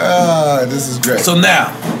 This is great. So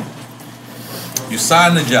now you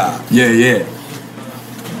signed the job. Yeah.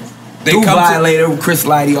 They Violator, Chris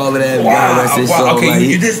Lighty, all of that. Wow. Okay, like,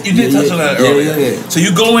 you did touch on that earlier. Yeah. So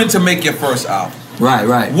you go in to make your first album.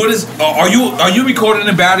 Right. What is? Are you recording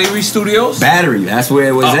in Battery Studios? Battery, that's where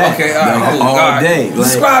it was at. Okay, all day. Like,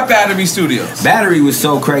 describe Battery Studios. Battery was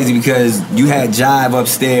so crazy because you had Jive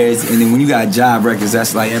upstairs, and then when you got Jive Records,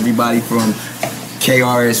 that's like everybody from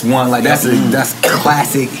KRS-One, like that's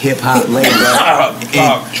classic hip hop label.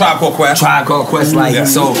 Tribe Called Quest. Tribe Called Quest, like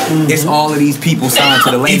so. It's all of these people signed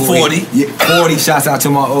to the label. E40. 40. Shouts out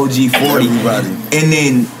to my OG 40. Everybody. And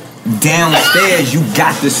then downstairs, you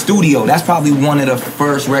got the studio. That's probably one of the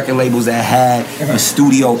first record labels that had a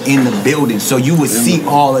studio in the building. So you would see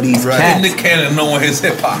all of these cats. Nick Cannon knowing his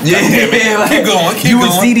hip hop. Yeah, like, keep going. You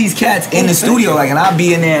would see these cats in the studio, like, and I'd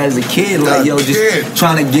be in there as a kid, like, just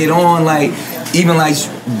trying to get on, like. Even like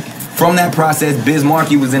from that process, Biz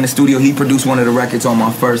Markie was in the studio. He produced one of the records on my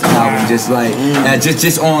first album, just like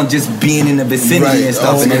just being in the vicinity and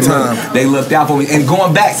stuff. And they looked out for me. And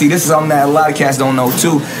going back, see, this is something that a lot of cats don't know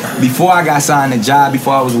too. Before I got signed to Jive,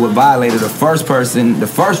 before I was with Violator, the first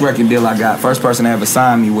record deal I got, first person that ever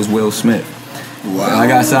signed me was Will Smith. Wow. I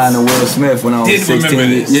got signed to Will Smith when I was 16.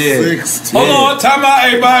 Yeah. 16. Hold on, time out,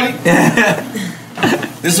 everybody.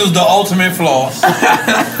 This was the ultimate floss.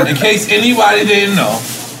 In case anybody didn't know,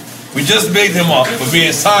 we just bigged him up for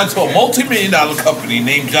being signed to a multi-million-dollar company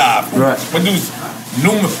named Jive. Right. Produced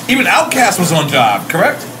even Outkast was on Jive,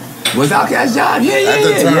 correct? Was Outkast Jive? Yeah.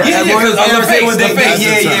 Yeah, because of the face.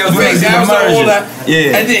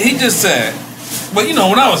 Yeah. And then he just said, well, you know,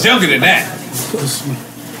 when I was younger than that,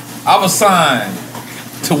 I was signed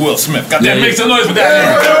to Will Smith. Goddamn, make some noise for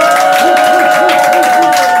that.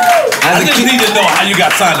 I just need to know how you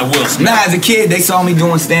got signed to Will Smith. Nah, as a kid, they saw me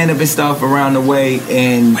doing stand-up and stuff around the way.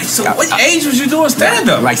 And wait, so what age was you doing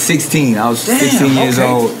stand-up? Like 16. I was 16 years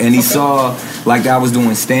old. And he saw, like, I was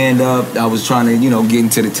doing stand-up. I was trying to, you know, get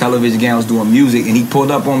into the television game. I was doing music. And he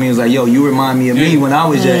pulled up on me and was like, yo, you remind me of me when I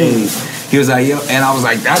was your age. He was like, yo, and I was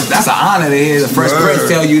like, that's an honor to hear the Fresh Prince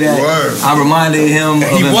tell you that. I reminded him of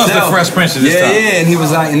he himself. Was the Fresh Prince at this time. Yeah, and he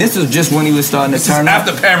was like, and this was just when he was starting to turn up.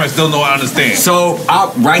 After parents don't know I understand. So,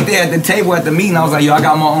 right there at the table at the meeting, I was like, yo, I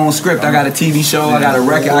got my own script. I got a TV show. I got a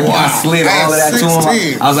record. I slid all of that to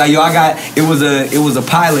him. I was like, yo, it was a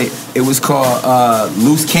pilot. It was called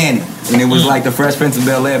Loose Cannon. And it was like the Fresh Prince of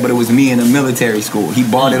Bel-Air, but it was me in a military school. He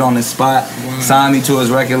bought it on the spot, signed me to his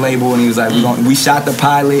record label, and he was like, we shot the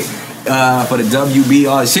pilot for the WB.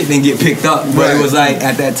 All the shit didn't get picked up, but it was like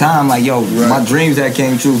at that time, like, yo, my dreams that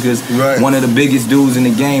came true because one of the biggest dudes in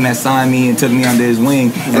the game had signed me and took me under his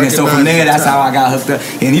wing. And then so from there, that's how I got hooked up.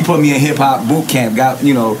 And he put me in hip hop boot camp. Got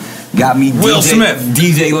me Will Smith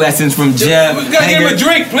DJ lessons from Jeff. We gotta give him a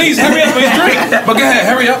drink, please. Hurry up, his drink. But go ahead,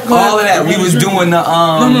 hurry up. All of that. We was doing the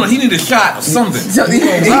No, he need a shot or something. I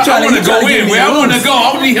want to go in. Where I want to go,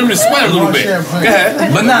 I need him to sweat a little bit. Go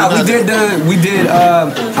ahead. But nah, we did.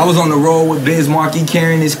 I was on the road with Biz Markie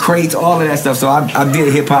carrying his crates, all of that stuff. So I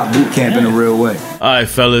did hip hop boot camp in a real way. All right,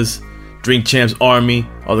 fellas, Drink Champs Army,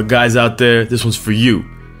 all the guys out there, this one's for you.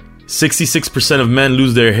 66% of men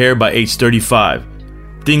lose their hair by age 35.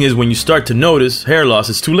 Thing is, when you start to notice hair loss,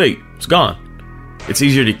 it's too late. It's gone. It's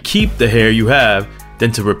easier to keep the hair you have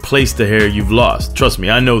than to replace the hair you've lost. Trust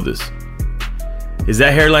me, I know this. Is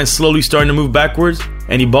that hairline slowly starting to move backwards?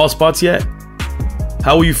 Any bald spots yet?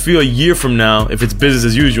 How will you feel a year from now if it's business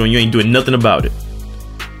as usual and you ain't doing nothing about it?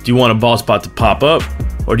 Do you want a bald spot to pop up,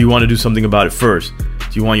 or do you want to do something about it first?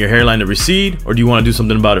 Do you want your hairline to recede, or do you want to do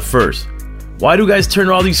something about it first? Why do guys turn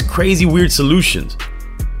to all these crazy weird solutions?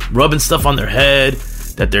 Rubbing stuff on their head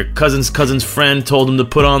that their cousin's friend told them to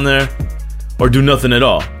put on there, or do nothing at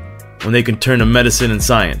all when they can turn to medicine and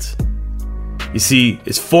science. You see,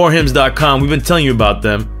 it's 4hims.com. We've been telling you about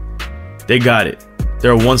them. They got it.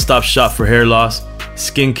 They're a one-stop shop for hair loss,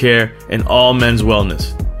 skincare, and all men's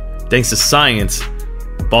wellness. Thanks to science,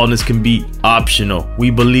 baldness can be optional. We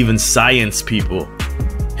believe in science, people.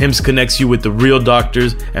 Hims connects you with the real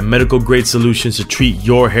doctors and medical-grade solutions to treat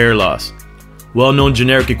your hair loss. Well-known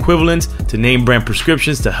generic equivalents to name-brand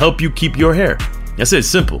prescriptions to help you keep your hair. That's it,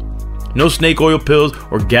 simple. No snake oil pills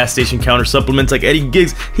or gas station counter supplements like Eddie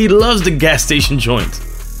Giggs. He loves the gas station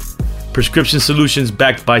joints. Prescription solutions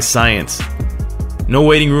backed by science. No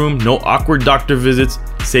waiting room, no awkward doctor visits.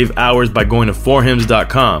 Save hours by going to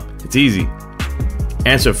 4hims.com. It's easy.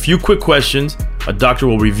 Answer a few quick questions. A doctor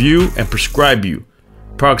will review and prescribe you.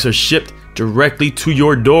 Products are shipped directly to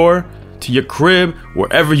your door, to your crib,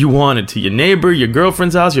 wherever you want it, to your neighbor, your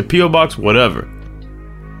girlfriend's house, your P.O. box, whatever.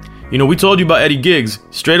 You know, we told you about Eddie Giggs.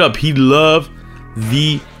 Straight up, he loved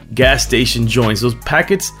the gas station joints. Those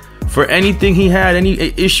packets for anything he had, any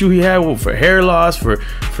issue he had for hair loss, for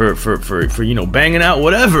you know, banging out,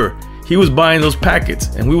 whatever. He was buying those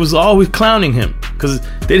packets, and we was always clowning him because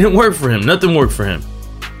they didn't work for him. Nothing worked for him.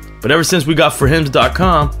 But ever since we got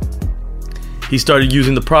forhims.com, he started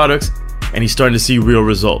using the products, and he's starting to see real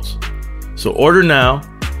results. So order now,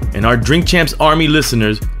 and our Drink Champs Army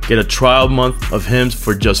listeners get a trial month of Hims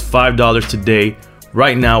for just $5 today,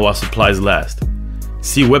 right now while supplies last.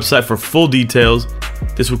 See website for full details.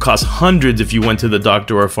 This would cost hundreds if you went to the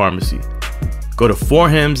doctor or pharmacy. Go to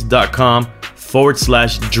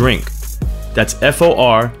 4hims.com/drink. That's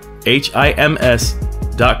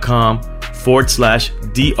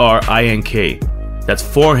FORHIMS.com/DRINK. That's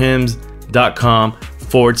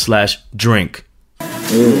 4hims.com/drink.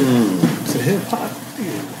 It's a hip hop.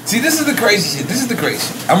 See, this is the crazy shit. This is the crazy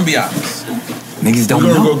shit. I'm gonna be honest. Niggas don't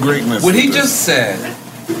know. Go greatness. What he just said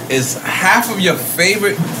is half of your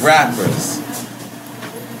favorite rappers'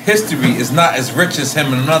 history is not as rich as him,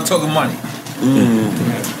 and I'm not talking money.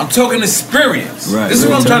 I'm talking experience. Right. This is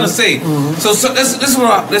what I'm trying to say. So this is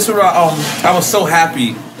what I was so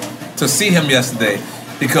happy to see him yesterday,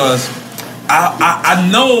 because I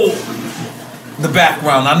know the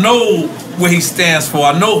background. I know what he stands for.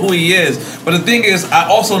 I know who he is. But the thing is, I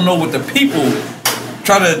also know what the people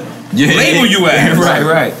try to label you as.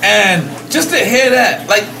 Right. And just to hear that,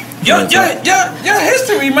 like, your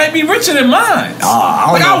history might be richer than mine.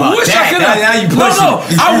 I wish I could have.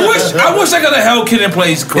 I wish I could have held Kid and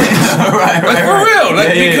Play's Chris. right, for real.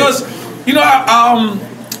 Like, because you know,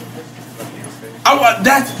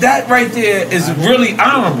 that right there is really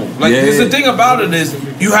honorable. Like, because the thing about it is,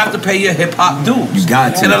 you have to pay your hip hop dues. You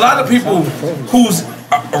got to. And a lot of people who's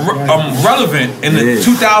relevant in the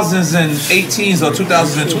 2018s or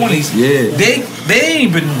 2020s, they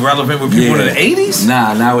ain't been relevant with people in the 80s.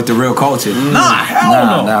 Nah, not with the real culture. Hell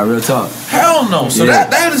no. Nah, real talk. Hell no. So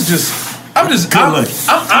that is just. I'm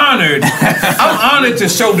honored. I'm honored to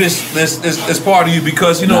show this part of you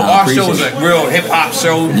because, you know, our show is a real hip hop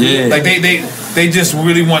show. Yeah. Like they just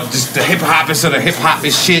really want just the hip hop instead of hip hop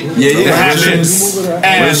is shit that happens.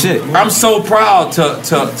 And I'm so proud to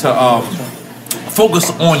focus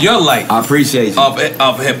on your life. I appreciate you. Of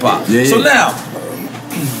hip hop. Yeah. So now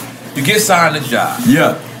you get signed to Jive.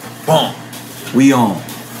 Yeah. Boom. We on.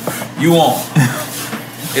 You on.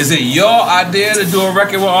 Is it your idea to do a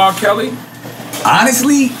record with R. Kelly?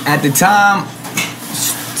 Honestly, at the time,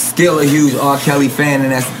 still a huge R. Kelly fan,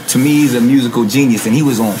 and that's, to me, he's a musical genius, and he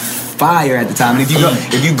was on fire at the time. And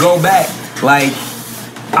if you go back, like,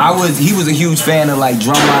 he was a huge fan of like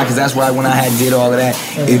Drumline, because that's when I did all of that.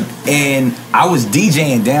 And I was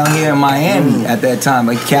DJing down here in Miami at that time.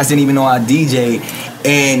 Like, cats didn't even know I DJ'd.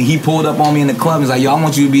 And he pulled up on me in the club and was like, yo, I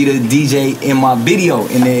want you to be the DJ in my video,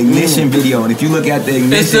 in the Ignition video. And if you look at the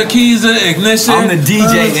Ignition, it's the keys of Ignition. I'm the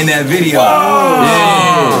DJ in that video. Whoa.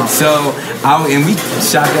 Yeah. So, and we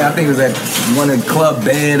shot that, I think it was at one of Club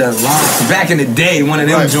Bed or back in the day, one of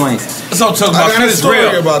them joints. That's what I'm talking about. It's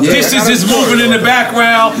real. This is just moving in the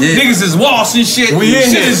background. Yeah. Niggas is washing shit.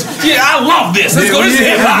 I love this. Let's go. This is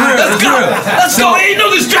hip hop. Let's go. Ain't no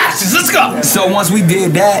distractions. Let's go. So once we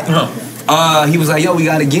did that, he was like, yo, we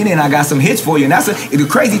gotta get in. I got some hits for you. And that's the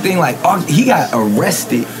crazy thing, like, he got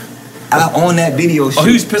arrested out on that video shoot. Oh,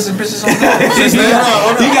 he was pissing bitches on that?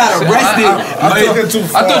 He got arrested. I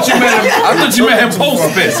thought you meant him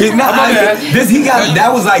post piss.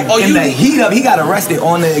 That was like in the heat of, he got arrested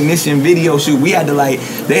on the Ignition video shoot. We had to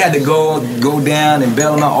they had to go down and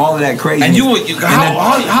bail him out, all of that crazy. And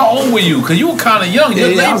how old were you? Because you were kind of young.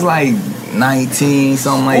 I was like 19,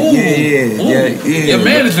 something like yeah. Your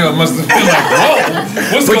manager must have been like,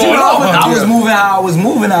 whoa, what's going on? I was moving how I was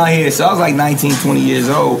moving out here, so I was like 19, 20 years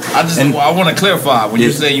old. I want to clarify, when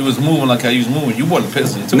you say you was moving like how you was moving, you wasn't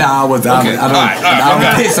pissing too. Nah, I was. Okay. I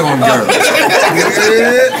don't piss on girls.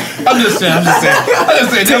 I'm just saying.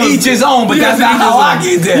 To each his own, but that's not how I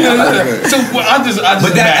get there. So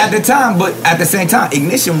at the same time,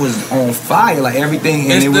 Ignition was on fire, like everything.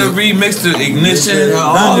 And it's the remix to Ignition.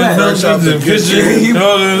 All that. That's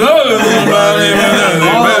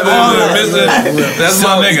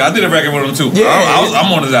my nigga. I did a record with him too.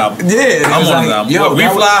 I'm on his album. I'm on his album. We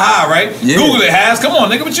Fly High, right? Google it, Has. Come on,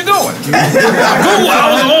 nigga, what you doing? Google,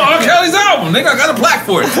 I was on R. Kelly's album. Nigga, I got a plaque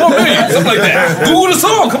for it. 4 million, something like that. Google the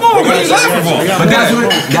song. Come on, what are you laughing for? But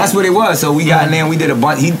that's what it was. So we got in there and we did a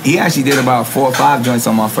bunch. He actually did about 4 or 5 joints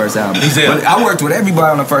on my first album. But I worked with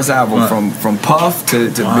everybody on the first album, from Puff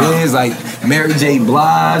to Biz, like Mary J.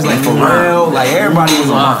 Blige, like Pharrell, like everybody was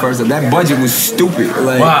on my first album. That budget was stupid.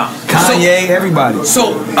 Like Kanye, everybody.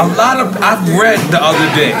 So I've read the other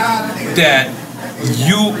day that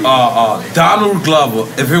you Donald Glover,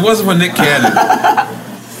 if it wasn't for Nick Cannon,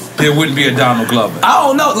 there wouldn't be a Donald Glover. I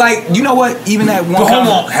don't know. Like, you know what? Even that one. But hold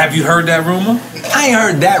on. Have you heard that rumor? I ain't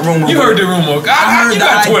heard that rumor. You heard the rumor. I heard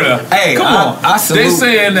that. Twitter. Hey, come on. They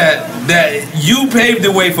saying that you paved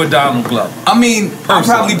the way for Donald Glover. I mean, I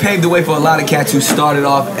probably paved the way for a lot of cats who started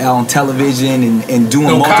off on television and doing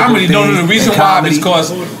multiple comedy. things. No, the reason why is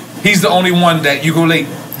because he's the only one that you relate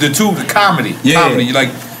the comedy. Yeah. Comedy,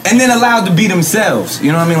 like. And then allowed to be themselves.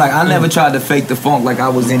 You know what I mean? Like, I never tried to fake the funk like I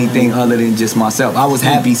was anything other than just myself. I was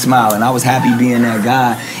happy smiling. I was happy being that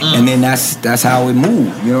guy. And then that's how it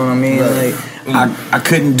moved. You know what I mean? Right. Like, I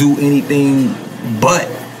couldn't do anything but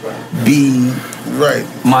be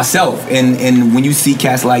myself. And when you see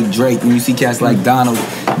cats like Drake, when you see cats like Donald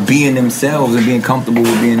being themselves and being comfortable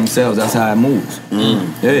with being themselves, that's how it moves.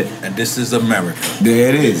 Yeah. And this is America. There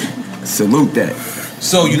it is. Salute that.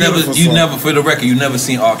 So you never, for the record, you never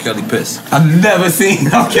seen R. Kelly piss? I've never seen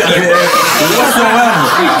R. Kelly whatsoever.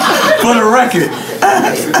 For the record,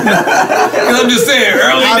 I'm just saying,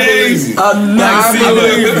 early days. I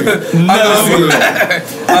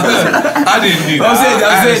didn't do that.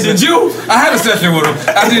 I said, did you? I had a session with him.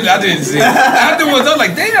 I didn't see it. Afterwards, I was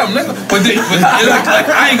like, damn, nigga. But like,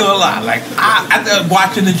 I ain't gonna lie. Like, after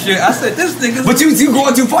watching the shit, I said, this nigga's. But you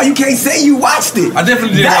going too far. You can't say you watched it. I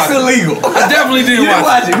definitely didn't watch it. That's illegal. I definitely didn't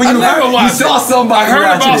watch it. When you saw somebody. I heard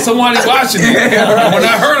about somebody watching it. When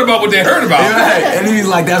I heard about what they heard about, and he was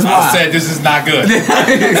like, that's why. I said, this is not good.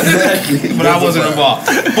 Exactly. But I wasn't involved.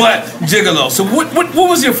 But Gigolo. So what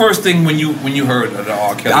was your first thing when you heard of the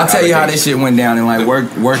R. Kelly? I'll tell you how this shit went down. And like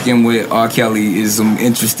working with R. Kelly is some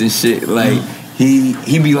interesting shit. Like he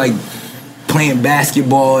be like playing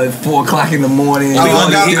basketball at 4 o'clock in the morning.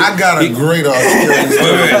 I got a great R.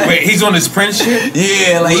 Kelly. Wait, he's on his Prince shit?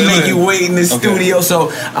 Yeah, like he make you wait in the studio.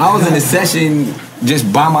 So I was in a session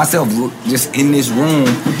just by myself, just in this room,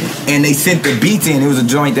 and they sent the beats in. It was a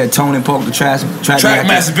joint that Tone and Polk, the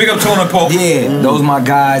Trackmaster. Big up Tone and Polk. Yeah, those my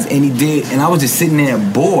guys, and he did, and I was just sitting there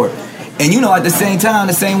bored. And at the same time,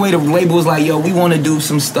 the same way the label was like, yo, we want to do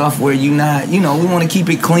some stuff where we want to keep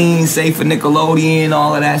it clean, safe for Nickelodeon,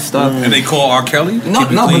 all of that stuff. And they call R. Kelly? No,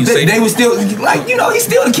 but they were still, like, he's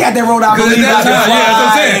still the cat that wrote out. Because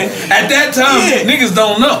at that time, niggas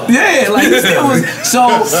don't know. Yeah, like, he still was. So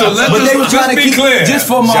they were trying to keep it, just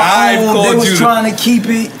for my own, they was trying to keep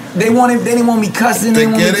it. They didn't want me cussing. They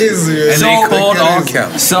get easier. And they called R.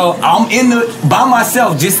 Kelly. So I'm by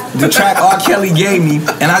myself, just the track R. Kelly gave me,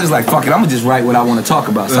 and I was like, fuck it, I'm gonna just write what I want to talk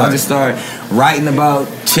about. So I just started writing about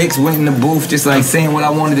chicks went in the booth, just like saying what I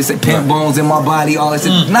wanted to say, pimp bones in my body, all that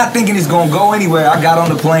shit. Not thinking it's gonna go anywhere. I got on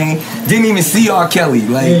the plane, didn't even see R. Kelly.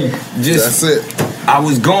 Like, just that's it. I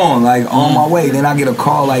was gone, like on my way. Then I get a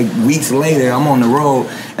call like weeks later. I'm on the road,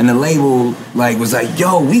 and the label like was like,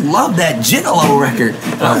 "Yo, we love that Gigolo record."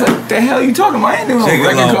 And I was like, "The hell you talking about? I ain't doing no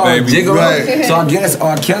record called Gigolo." Right. So I guess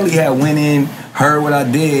R. Kelly had went in, heard what I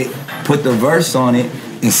did, put the verse on it,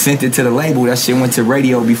 and sent it to the label. That shit went to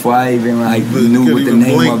radio before I even knew what the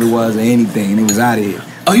name of it was or anything, and it was out of here.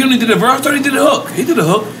 Oh, he only did a verse? I thought he did a hook. He did a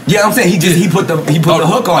hook. Yeah, I'm saying he put the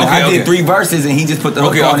hook on it. I did 3 verses and he just put the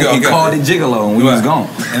hook on it and called it Gigolo, and we was gone.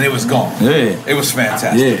 And it was gone. Yeah. It was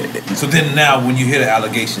fantastic. Yeah. So then now when you hear the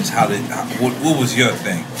allegations, what was your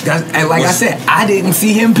thing? And like I said, I didn't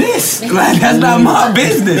see him piss. Like, that's not my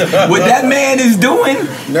business. What that man is doing.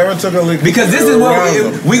 Never took a lick. Because this is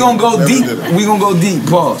what we gonna go deep. We gonna go deep.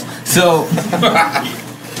 Pause. So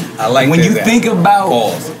I like when you think about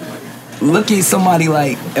pause. Look at somebody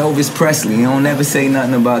like Elvis Presley. You don't never say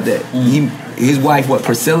nothing about that. His wife,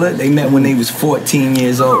 Priscilla, they met when they was 14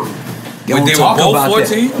 years old. They were both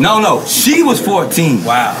 14? No, she was 14.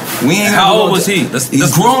 Wow. How old was he?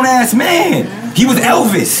 He's a grown-ass man. He was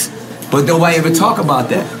Elvis. But nobody ever talk about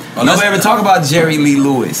that. Nobody ever talk about Jerry Lee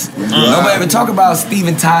Lewis. Nobody ever talk about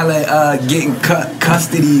Steven Tyler getting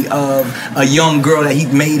custody of a young girl that he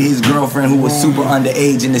made his girlfriend who was super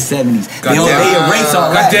underage in the 70s. They erase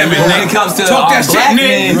all that. But when it comes to talk that black shit,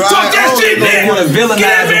 men, talk that shit, they Nick. want to villainize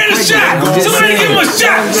Give that man a shot. Somebody give him a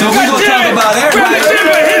shot. So we're going to talk about everybody.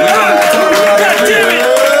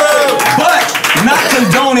 But not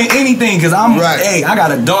condoning anything, because I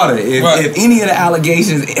got a daughter. If any of the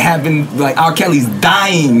allegations happen, like R. Kelly's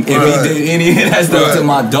dying if he did any of that stuff to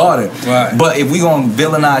my daughter. But if we gonna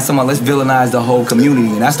villainize someone, let's villainize the whole community,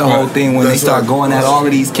 and that's the whole thing. When they start going at all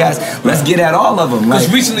of these cats, let's get at all of them.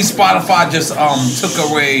 Because recently Spotify just took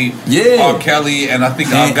away R. Kelly and I think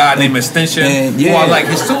a guy named Extension, who are like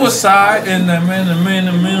his suicide and the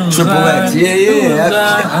man, Triple X,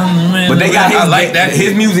 but they got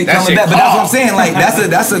his music coming back. But that's what I'm saying. Like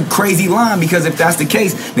that's a crazy line, because if that's the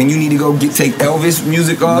case, then you need to go take Elvis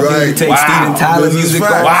music off. You need to take Steven Tyler music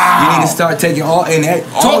off. You need to start taking all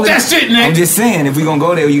that shit, Nick. I'm just saying, if we gonna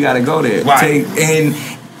go there, you gotta go there.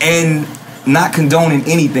 And not condoning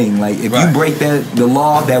anything. Like if you break the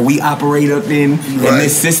law that we operate up in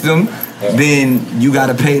this system, then you got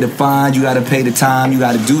to pay the fine, you got to pay the time, you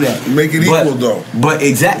got to do that. Make it equal though. But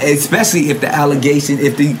especially if the allegation,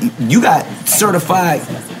 you got certified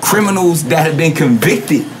criminals that have been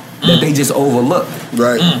convicted that they just overlook.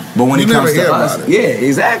 Right. But when you it comes never to us,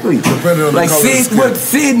 exactly. Depending on like Sid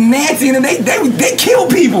and Nancy, and they kill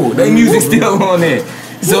people. Their music still on there.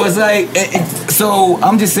 So it's like, so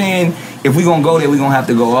I'm just saying, if we gonna go there, we gonna have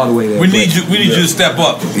to go all the way there. We need you to step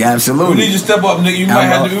up. Yeah, absolutely. We need you to step up, nigga. We might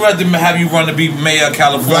have to have you run to be mayor of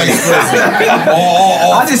California.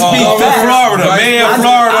 I just speak facts. Florida, mayor of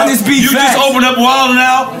Florida. I just speak facts. You just open up Wild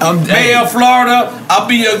Now, mayor of Florida. I'll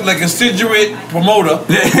be like a considerate promoter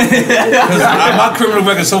because my criminal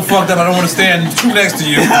record's so fucked up. I don't want to stand too next to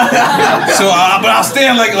you. So, but I'll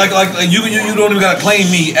stand like you don't even gotta claim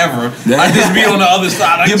me ever. I just be on the other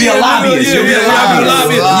side. You'll be a lobbyist. You'll be a lobbyist.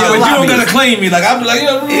 But you don't gotta claim me. Like I'll be like,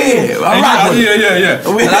 yeah.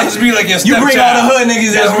 And I'll just be like your stepchild. You bring all the hood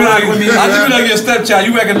niggas that rock with me. I'll just be like your stepchild.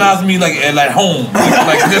 You recognize me like at home.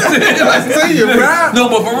 No,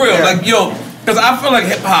 but for real, like because I feel like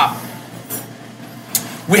hip hop.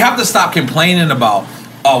 We have to stop complaining about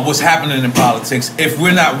what's happening in politics if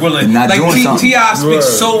we're not willing. Like T.I.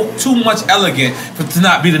 speaks too much elegant to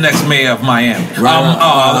not be the next mayor of Miami,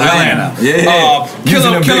 Atlanta.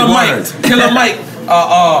 Killer Mike.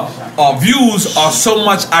 Views are so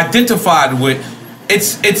much identified with.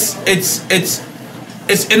 It's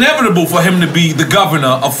inevitable for him to be the governor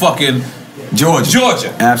of fucking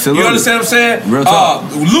Georgia. Absolutely. You understand what I'm saying? Real talk.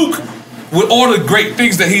 Luke, with all the great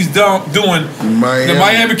things that he's doing, the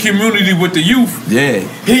Miami community with the youth, he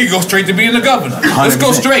can go straight to being the governor. 100%. Let's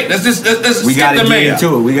go straight. Let's skip the mayor.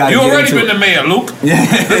 You already been the mayor, Luke.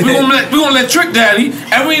 We're gonna let Trick Daddy,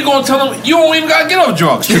 and we ain't gonna tell him you don't even gotta get off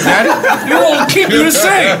drugs, Trick Daddy. We gonna keep you the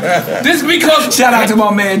same. This because shout out to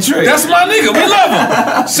my man Trick. That's my nigga. We love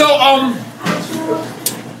him. So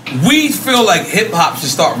we feel like hip hop should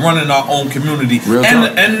start running our own community,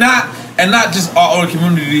 and not just our own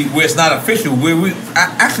community where it's not official, where we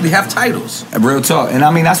actually have titles. Real talk. And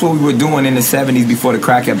I mean, that's what we were doing in the 70s before the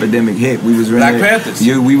crack epidemic hit. We was Black Panthers.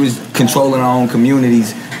 We was controlling our own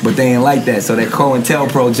communities, but they ain't like that. So that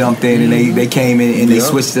COINTELPRO jumped in and they came in and they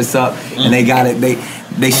switched us up and they got it.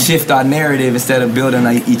 They shift our narrative. Instead of building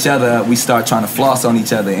each other up, we start trying to floss on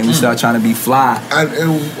each other and we start trying to be fly.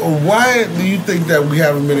 And why do you think that we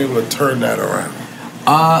haven't been able to turn that around?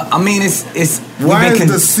 I mean, it's why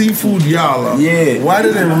is the seafood yalla? Yeah. Why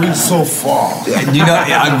did it reach so far? You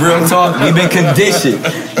know, real talk. We've been conditioned.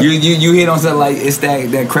 You hit on something like it's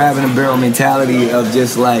that crab in a barrel mentality of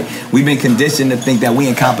just like we've been conditioned to think that we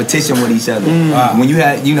in competition with each other. Wow. When you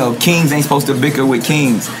had, kings ain't supposed to bicker with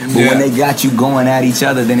kings, but when they got you going at each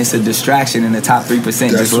other, then it's a distraction, and the top 3%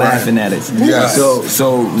 just laughing at us. Yes.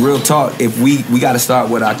 So real talk. If we got to start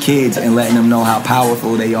with our kids and letting them know how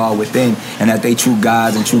powerful they are within, and that they true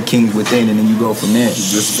gods and true kings within, and then you go from there.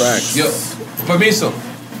 Just facts. Yo, permiso.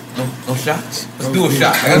 No shots. Let's do a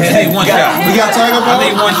shot. I need one shot. We got Tiger Ball? I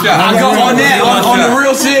need one shot. I go on that. On the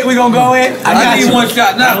real shit, we gonna go in. I need one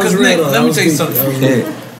shot now, because Nick, let me tell you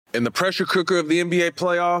something. In the pressure cooker of the NBA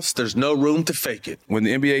playoffs, there's no room to fake it. When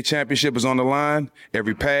the NBA championship is on the line,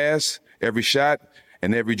 every pass, every shot,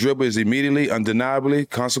 and every dribble is immediately, undeniably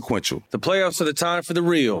consequential. The playoffs are the time for the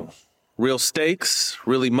real. Real stakes,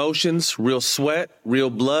 real emotions, real sweat, real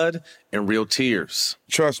blood, and real tears.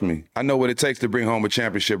 Trust me, I know what it takes to bring home a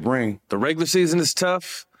championship ring. The regular season is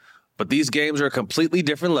tough, but these games are a completely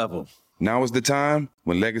different level. Now is the time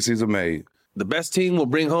when legacies are made. The best team will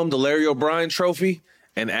bring home the Larry O'Brien Trophy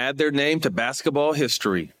and add their name to basketball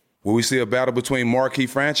history. Will we see a battle between marquee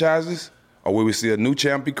franchises, or will we see a new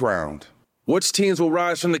champ be crowned? Which teams will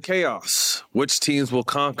rise from the chaos? Which teams will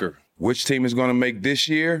conquer? Which team is going to make this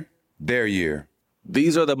year their year?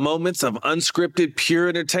 These are the moments of unscripted, pure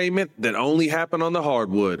entertainment that only happen on the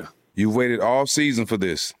hardwood. You've waited all season for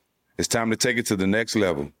this. It's time to take it to the next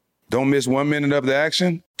level. Don't miss 1 minute of the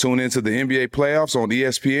action. Tune into the NBA playoffs on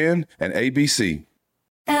ESPN and ABC.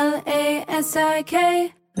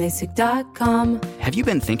 LASIK, LASIK.com. Have you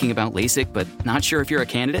been thinking about LASIK but not sure if you're a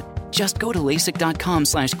candidate? Just go to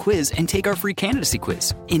LASIK.com/quiz and take our free candidacy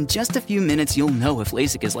quiz. In just a few minutes, you'll know if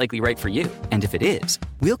LASIK is likely right for you. And if it is,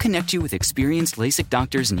 we'll connect you with experienced LASIK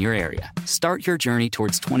doctors in your area. Start your journey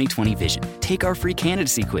towards 20/20 vision. Take our free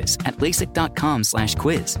candidacy quiz at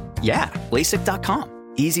LASIK.com/quiz. Yeah, LASIK.com.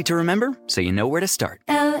 Easy to remember, so you know where to start.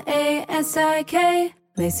 LASIK,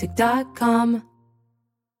 LASIK.com.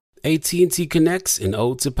 AT&T connects an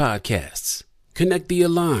ode to podcasts. Connect the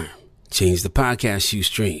alarm. Change the podcast you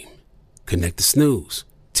stream. Connect the snooze.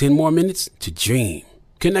 10 more minutes to dream.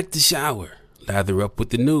 Connect the shower. Lather up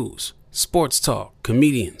with the news, sports talk,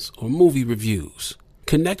 comedians, or movie reviews.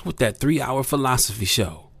 Connect with that 3-hour philosophy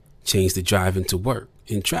show. Change the drive into work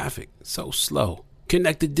in traffic so slow.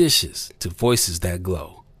 Connect the dishes to voices that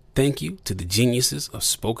glow. Thank you to the geniuses of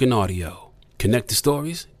spoken audio. Connect the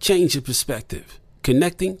stories, change your perspective.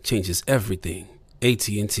 Connecting changes everything.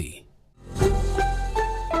 AT&T.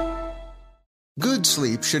 Good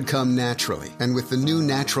sleep should come naturally, and with the new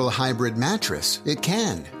Natural Hybrid mattress, it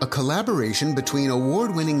can. A collaboration between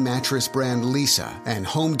award-winning mattress brand Leesa and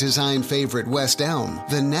home design favorite West Elm,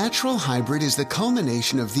 the Natural Hybrid is the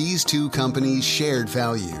culmination of these two companies' shared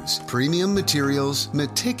values: premium materials,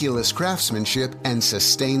 meticulous craftsmanship, and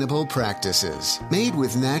sustainable practices. Made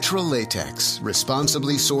with natural latex,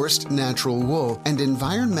 responsibly sourced natural wool, and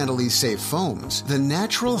environmentally safe foams, the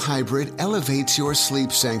Natural Hybrid elevates your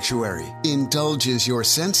sleep sanctuary, indulges your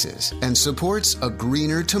senses, and supports a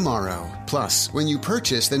greener tomorrow. Plus, when you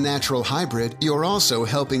purchase the Natural Hybrid, you're also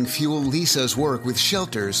helping fuel Leesa's work with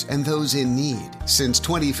shelters and those in need. Since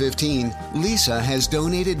 2015, Leesa has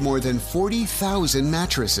donated more than 40,000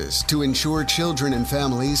 mattresses to ensure children and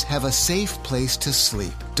families have a safe place to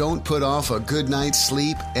sleep. Don't put off a good night's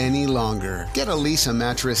sleep any longer. Get a Leesa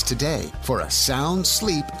mattress today for a sound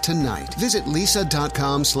sleep tonight. Visit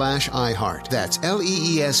leesa.com/iHeart. That's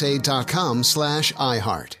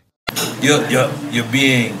LEESA.com/iHeart. You're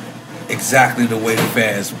being exactly the way the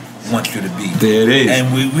fans want you to be. There it is.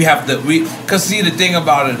 And we have to, because see, the thing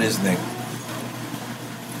about it is, Nick,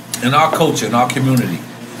 in our culture, in our community,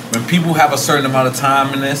 when people have a certain amount of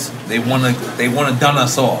time in this, they want to done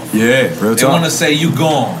us off. Yeah, real talk. They want to say you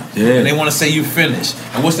gone. Yeah. And they want to say you finished.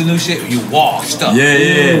 And what's the new shit? You washed up.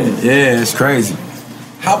 Yeah, it's crazy.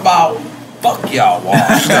 How about fuck y'all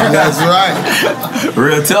washed up? That's right.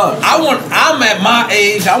 Real talk. I'm at my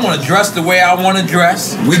age. I want to dress the way I want to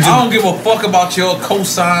dress. I don't give a fuck about your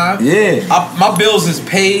cosign. Yeah. My bills is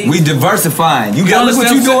paid. We diversifying. You got look what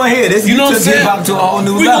you doing here. This, you know what I'm saying? Hip-hop to a whole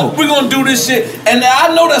new level. We're gonna do this shit, and I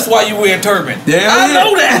know that's why you wear a turban. Yeah, I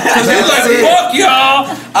know that because you're like, fuck y'all.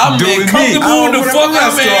 I'm comfortable with the fuck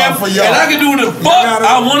I'm in, and I can do the fuck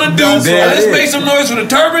I want to do. So let's make some noise with a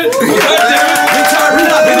turban. Turn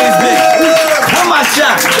up in this bitch. Come my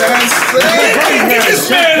shot. Get this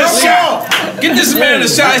man a shot. Get this man a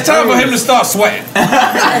shot. It's time for him to start sweating.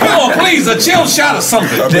 Come on, please, a chill shot or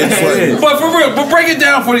something. But for real, break it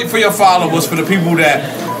down for your followers, for the people that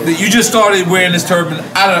you just started wearing this turban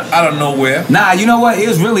out of nowhere. Nah, you know what? It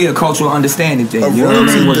was really a cultural understanding thing. You know what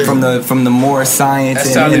I mean? From the more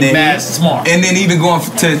science and then mad smart, and then even going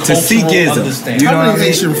to Sikhism. You know how many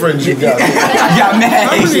Haitian friends you got? I got mad.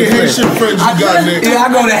 How many Haitian friends you got, Nick? Yeah, I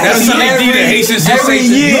go to Haiti every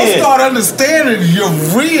year. You'll start understanding you're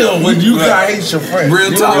real when you got Haitian friends.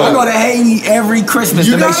 Real talk. I go to Haiti every Christmas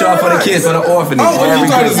to make sure for the kids, for the orphanage. Oh, you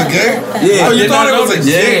thought it was a game? Yeah. Oh, you thought it was a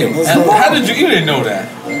game? How did you didn't know that?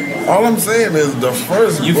 All I'm saying is the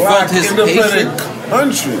first black independent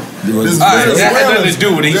country. That had nothing to do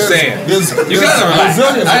with what he's saying. You gotta relax.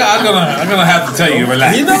 I'm gonna have to tell you,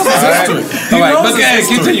 relax. He knows his history. All right, but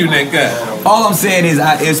continue, Nick. All I'm saying is,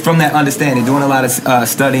 it's from that understanding, doing a lot of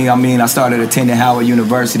studying. I mean, I started attending Howard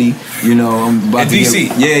University. You know, I'm about to DC.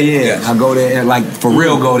 Yeah. I go there, like for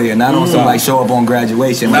real, go there, not on some like show up on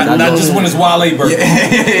graduation. Not just when it's Wale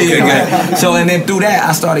birthday. So and then through that,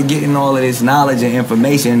 I started getting all of this knowledge and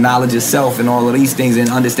information, knowledge of self, and all of these things, and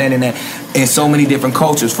understanding that in so many different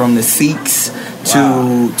cultures, from the Sikhs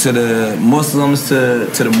to the Muslims to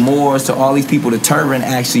the Moors, to all these people, the turban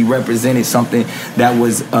actually represented something that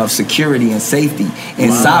was of security and safety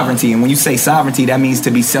and sovereignty. And when you say sovereignty, that means to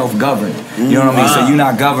be self-governed. You know what I mean? So you're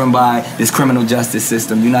not governed by this criminal justice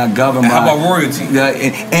system. You're not governed by... How about royalty?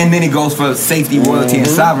 And then it goes for safety, royalty, and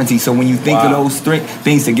sovereignty. So when you think of those three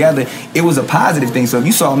things together, it was a positive thing. So if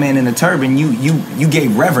you saw a man in a turban, you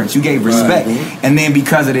gave reverence, you gave respect. And then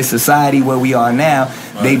because of this society where we are now,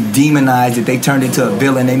 they demonized it. They turned it to a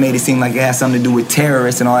villain. They made it seem like it had something to do with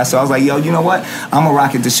terrorists and all that. So I was like, yo, you know what? I'm going to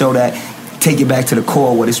rock it to show that, take it back to the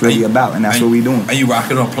core, what it's really about, and that's what we doing. Are you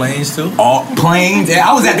rocking on planes too? All planes. Yeah,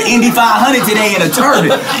 I was at the Indy 500 today in a turban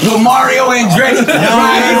with Mario Andretti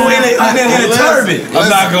riding in a turban. I'm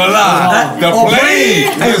not gonna lie. The plane.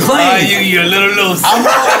 You're a little loose.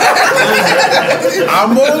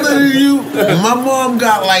 I'm older than you. My mom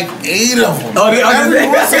got like 8 of them. Every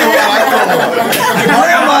once in a while,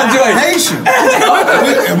 Grandma joint. Haitian.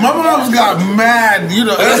 My mom's got mad. You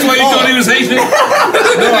know. That's why you thought he was Haitian.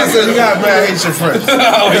 No, I said you got mad Haitian friends.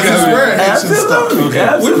 Because we're Haitian stuff. Okay.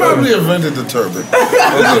 We probably invented the turban.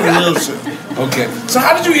 That's the real shit. Okay. So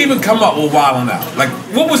how did you even come up with Wild 'N Out? Like,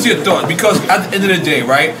 what was your thought? Because at the end of the day,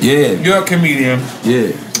 right? Yeah. You're a comedian.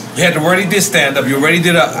 Yeah. You had already did stand-up. You already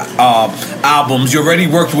did albums. You already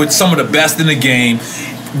worked with some of the best in the game.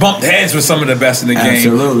 Bumped heads with some of the best in the game.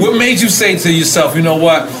 Absolutely. What made you say to yourself, you know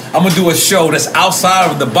what? I'm going to do a show that's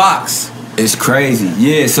outside of the box. It's crazy.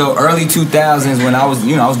 Yeah, so early 2000s when I was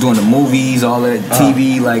doing the movies, all that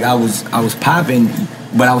TV, like I was popping,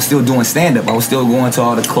 but I was still doing stand-up. I was still going to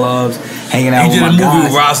all the clubs hanging out He with did my a movie guys.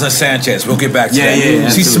 with Rosalind Sanchez. We'll get back to that. Yeah,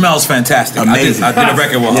 She absolutely. smells fantastic. Amazing. I did a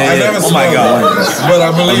record with her. Yeah, yeah. Oh my God. But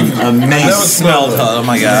I believe you. Amazing. I never smelled her. Oh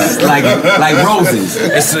my God. like roses.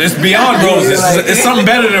 It's beyond roses. It's something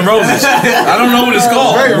better than roses. I don't know what it's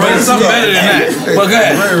called, but it's something better than that. But go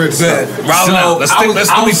ahead. Rosalind,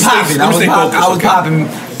 I was popping,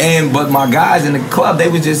 but my guys in the club, they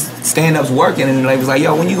was just stand-ups working, and they was like,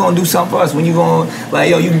 yo, when you gonna do something for us? When you gonna, like,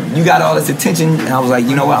 yo, you got all this attention? And I was like,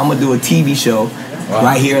 you know what, I'm gonna do a TV show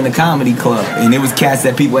right here in the comedy club. And it was cats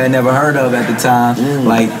that people had never heard of at the time,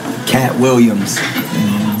 like Cat Williams,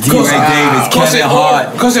 D-Ray Davis, Kevin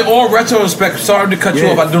Hart. Because in all retrospect, sorry to cut you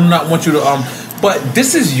off, I do not want you to, but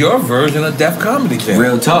this is your version of Def Comedy Jam.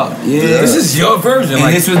 Real talk. Yeah. This is your version.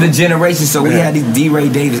 And this was the generation, so we had these D-Ray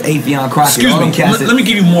Davis, Afion Crockett, Excuse all me, them cats. let me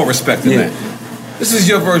give you more respect than that. This is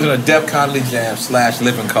your version of Def Comedy Jam /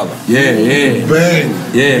 Living Color. Yeah. Bang.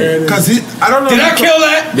 Yeah. Because I don't know. Did I kill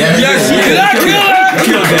that? Yeah. Yes. Yeah. Did I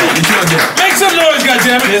kill that? You killed that. Make some noise,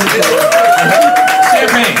 goddammit.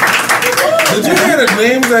 Champagne. Did you hear the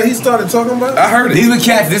names that he started talking about? I heard it. These were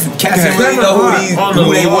cats. Cats didn't really know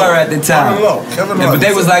who they were at the time. Kevin But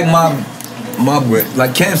they was like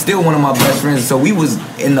like Kev's still one of my best friends. So we was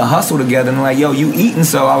in the hustle together, and like, yo, you eating?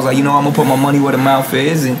 So I was like, you know, I'm gonna put my money where the mouth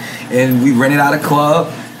is, and we rented out a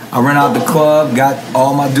club. I rented out the club, got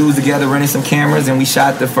all my dudes together, rented some cameras, and we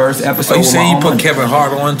shot the first episode. You say you put Kevin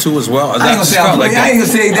Hart on too as well? I ain't gonna say I ain't gonna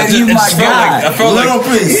say that he's my guy. I felt like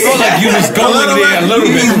you was going there a little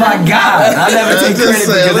bit. He's my guy. I never take credit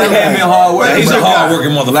because that man been hard work. He's a hard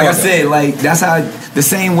working motherfucker. Like I said, like that's how the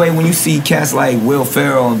same way when you see cats like Will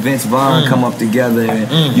Ferrell and Vince Vaughn come up together,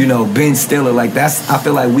 and you know Ben Stiller, like that's I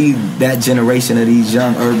feel like we that generation of these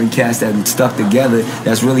young urban cats that stuck together.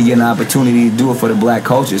 That's really getting an opportunity to do it for the black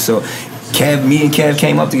culture. So. Me and Kev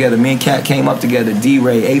came up together. Me and Cat came up together.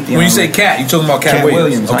 D-Ray, Afion. When you say Cat, you talking about Cat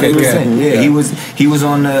Williams? Okay, Cat. Yeah, he was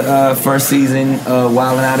on the first season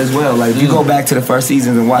Wild 'N Out as well. Like if you go back to the first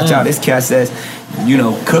seasons and watch out, this cat says, you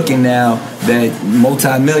know, cooking now that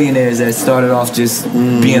multi-millionaires that started off just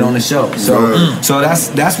being on the show. So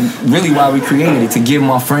that's really why we created it, to give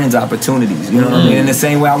my friends opportunities. You know what I mean? In the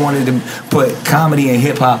same way I wanted to put comedy and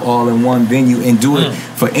hip hop all in one venue and do it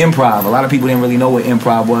for improv. A lot of people didn't really know what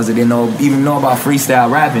improv was. They didn't even know about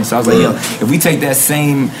freestyle rapping. So I was like, yo, if we take that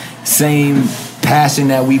same passion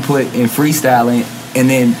that we put in freestyling and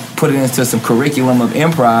then put it into some curriculum of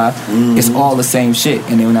improv, it's all the same shit.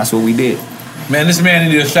 And then that's what we did. Man, this man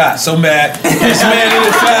needed a shot so bad. This man needed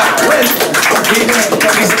a shot.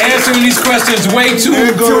 He's answering these questions way too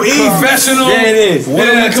professional. Yeah, it is.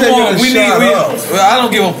 Yeah, come on. I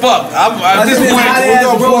don't give a fuck. At this point,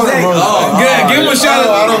 give him a shot.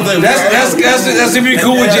 That's if you're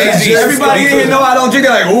cool with Jay-Z. Everybody didn't know I don't drink.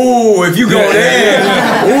 They're like, ooh, if you go there,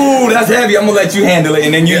 ooh, that's heavy. I'm gonna let you handle it,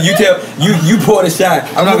 and then you pour the shot.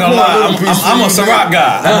 I'm not gonna lie. I'm a Ciroc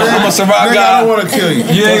guy. I'm a Ciroc guy. I don't want to kill you.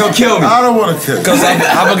 You ain't gonna kill me. I don't want to kill you. Because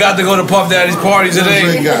I forgot to go to Puff Daddy's party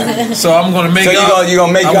today. So I'm gonna make up. So you're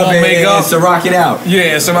gonna make up and Ciroc it out.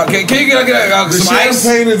 Yeah, Ciroc. Can you get some ice?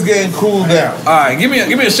 Champagne is getting cooled down. All right, give me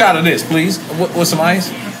a shot of this, please, with some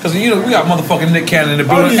ice. Because you know we got motherfucking Nick Cannon in the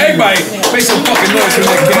building. Everybody, make some fucking noise for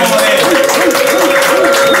Nick Cannon.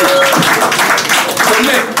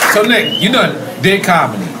 So Nick, you done did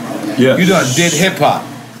comedy. Yeah. You done did hip hop.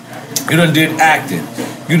 You done did acting.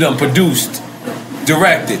 You done produced,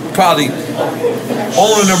 directed, probably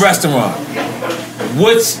owning a restaurant.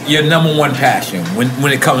 What's your number one passion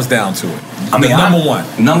when it comes down to it?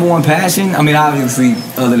 Number one passion? I mean, obviously,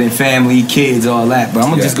 other than family, kids, all that. But I'm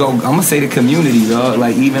gonna say the community, dog.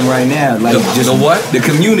 Like even right now, like just the what? The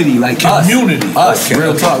community, like community. Us. Okay.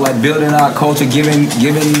 Real talk, like building our culture, giving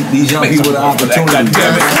these young people the opportunity.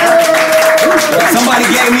 Somebody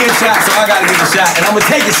gave me a shot, so I gotta give a shot, and I'm gonna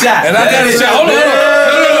take a shot. And I got a shot. Hold on.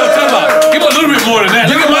 No, come on. Give him a little bit more than that.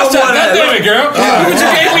 Look at my shot. God damn it, girl. Look what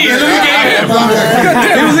you gave me. Look what you gave him.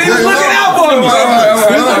 He was even looking out for me.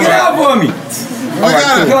 He was looking out for me.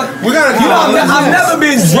 We gotta. I've never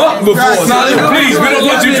been drunk before. Please, we don't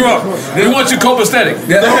want you drunk. We want you copacetic.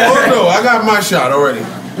 No, I got my shot already.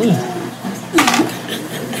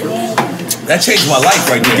 That changed my life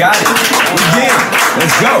right there. You got it. We did.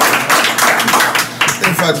 Let's go.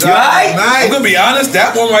 You right? I'm gonna be honest,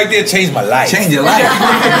 that one right there changed my life. Change your life.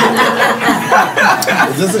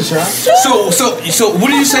 Is this a shot? So what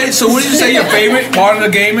do you say? So what did you say your favorite part of the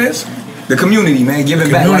game is? The community, man, giving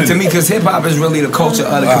back. Like to me, because hip hop is really the culture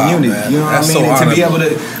of the community. Man. You know what I mean? And to be able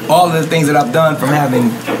to, all of the things that I've done, from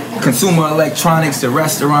having consumer electronics to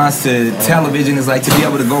restaurants to television, is like to be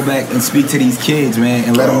able to go back and speak to these kids, man,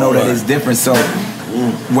 and let them know that it's different. So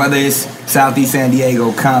whether it's Southeast San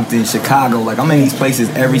Diego, Compton, Chicago. Like, I'm in these places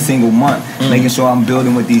every single month, making sure I'm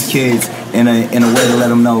building with these kids in a way to let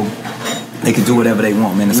them know they can do whatever they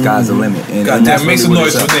want, man. The sky's the limit. And Goddamn, make some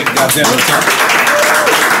noise for Nick. Goddamn,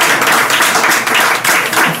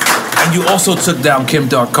 and you also took down Kim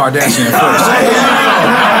Kardashian first.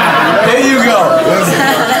 There you go.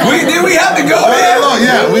 Did we have to go there?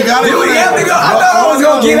 Yeah, we got it. Did we have to go? I thought I was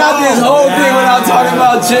going to get out this whole thing without talking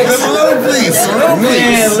about chicks. Please.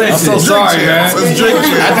 Man, listen. I'm so sorry, man. Let's drink.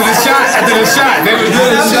 After the shot. They was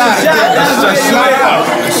doing a shot.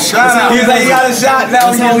 Shout out. He's like, you got a shot now.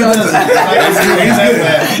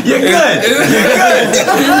 You're good.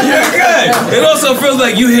 It also feels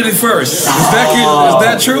like you hit it first. Is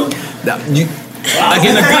that true?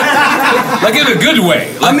 Like in a good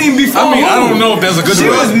way. I mean, before. I don't know if there's a good way. She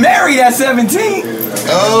was married at 17.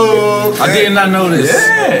 Oh, okay. I did not know this.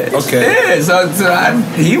 Yeah. Okay. Yeah, so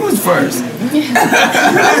he was first. My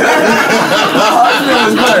husband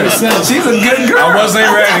was first. She's a good girl. I wasn't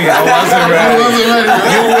ready.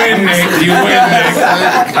 You win, Nick.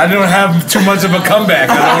 I don't have too much of a comeback.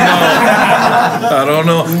 I don't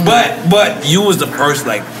know. But you was the first,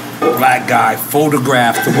 like, black guy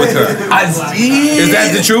photographed with her. Is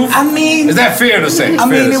that the truth? I mean, is that fair to say? I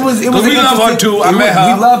mean, it was. We love her too. I met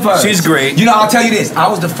her. We love her. She's great. You know, I'll tell you this. I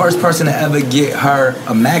was the first person to ever get her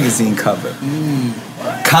a magazine cover.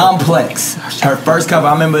 Complex. Her first cover.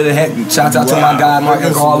 I remember the head. Shouts out to my guy, Mark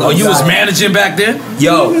Nicole. Oh, you was managing back then?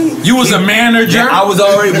 Yo. You was a manager? Yeah, I was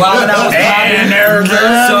already when I was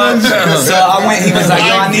so I went, he was like,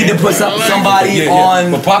 yo, I need to put somebody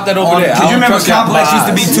on. But pop that over there. Because you remember Complex used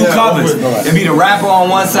to be two covers. It'd be the rapper on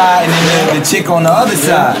one side and then the chick on the other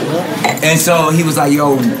side. And so he was like,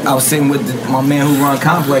 yo, I was sitting with my man who run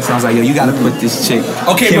Complex, and I was like, yo, you gotta put this chick.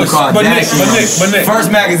 Okay, Kim but Nick.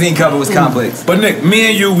 First magazine cover was Complex. But Nick, me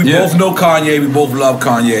and you, we both know Kanye, we both love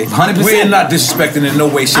Kanye. 100%. We're not disrespecting in no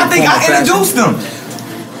way, shape, I think form, I introduced them.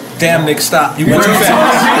 Damn, Nick, stop. You went too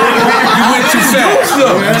fast.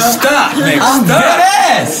 Stop, Nick. I'm dead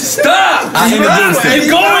ass. Stop. I introduced them. It's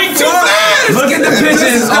going too fast. Look at the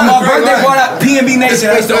pictures. On my birthday, brought up PNB Nation.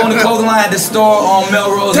 I used to own the clothing line at the store on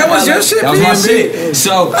Melrose. That was your shit, That was my shit.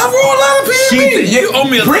 So I roll a lot of PNB. You owe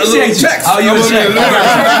me a little check. Oh, you a check.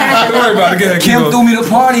 Don't worry about it. Kim threw me the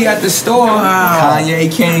party at the store.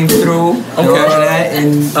 Kanye came through. Okay. All that,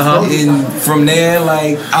 and from there,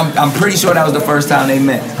 like, I'm pretty sure that was the first time they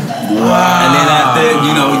met. Wow. And then after,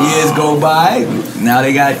 years go by, now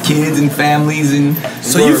they got kids and families and.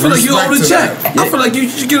 So you feel like you owe the check? I feel like you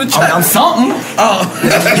should get a check. I'm something.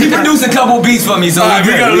 He produced a couple beats for me, so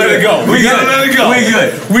we gotta let it go. We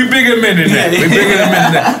good. We bigger men than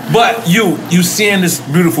that. But you seeing this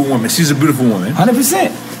beautiful woman. She's a beautiful woman.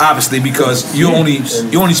 100%. Obviously, because you only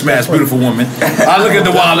smash beautiful women. I look at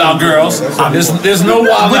the Wild Out girls. There's no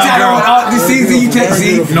Wild Out girls. This season you can't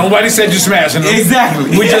see. Nobody said you smashing them.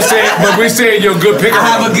 Exactly. We just said, but we said you're a good picker.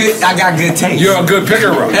 I got good taste. You're a good picker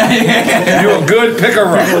up. You're a good picker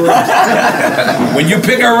up. When you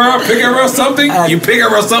pick her up something, you pick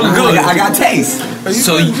her up something good. I got taste.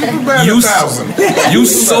 So you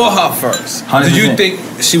saw her first. 100%. Did you think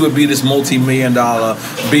she would be this multi-million-dollar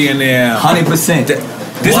billionaire? 100%.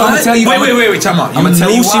 This what? I'm gonna tell you. Wait, time out. I'm gonna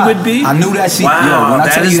tell you she would be? I knew that she. Wow, when I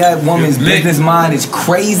tell you that woman's business mind is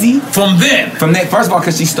crazy. From that, first of all,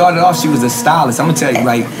 because she started off, she was a stylist. I'm gonna tell you,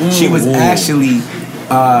 like, she was actually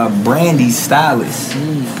Brandy's stylist.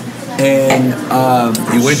 And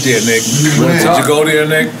you went there, Nick. Did you go there,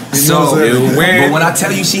 Nick? So you went. But when I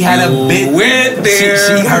tell you, she had a bit. Went there.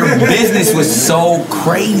 Her business was so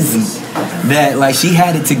crazy that, like, she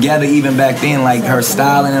had it together even back then, like her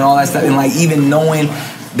styling and all that stuff, and like even knowing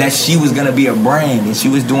that she was gonna be a brand, and she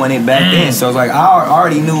was doing it back then. So it's like I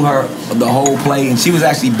already knew her the whole play, and she was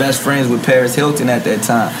actually best friends with Paris Hilton at that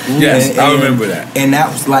time. Yes, I remember that. And that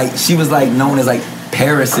was like she was like known as like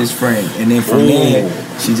Paris's friend, and then from there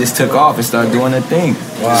she just took off and started doing her thing.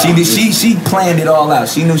 Wow. She planned it all out.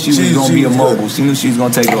 She knew she was gonna be a mogul. She knew she was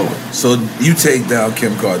gonna take over. So you take down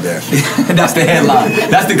Kim Kardashian. That's the headline.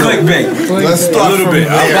 That's the clickbait. Let's start a little bit.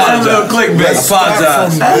 I apologize. A little clickbait. I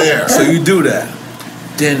apologize. So you do that.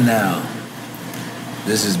 Then now,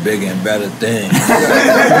 this is bigger and better thing.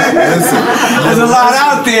 Listen, there's a lot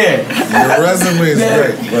out there. Your resume is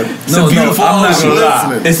great, but it's a beautiful ocean.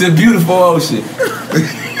 It's a beautiful ocean.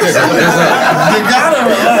 You gotta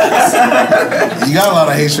relax. You got a lot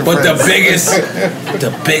of Haitian friends. But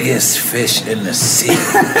the biggest fish in the sea.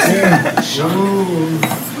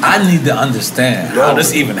 I need to understand how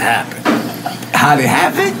this even happened. How did it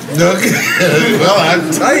happen? Well,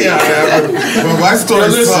 I'll tell you how it happened. But my story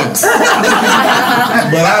sucks.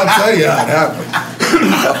 But I'll tell you how it happened.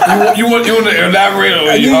 You want to elaborate on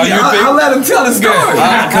it? I'll let him tell the story.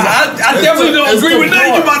 Because I definitely don't agree with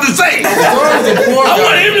nothing you're about to say. I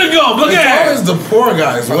want him to go. Look at it. It's always the poor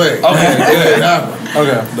guy's way.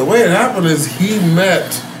 Okay. The way it happened is he met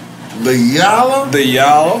the Yala.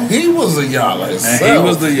 He was the Yala himself. And he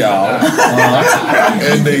was the Yala.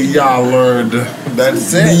 And the Yallered.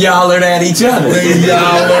 That's it. The Yallered at each other. The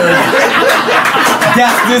Yallered.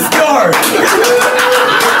 That's the story.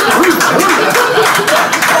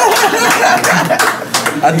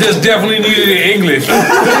 I just definitely needed it in English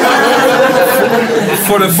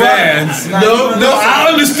for the fans. No, I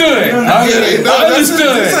understood. I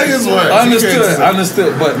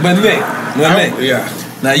understood. But Nick, yeah.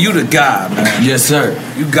 Now you the guy, man. Yes, sir.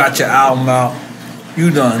 You got your album out.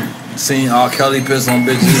 You done seen R. Kelly piss on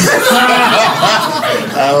bitches.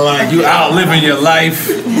 I like you out living your life.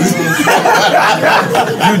 You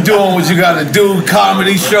doing what you gotta do.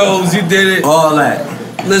 Comedy shows, you did it. All that.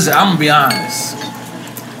 Listen, I'm gonna be honest.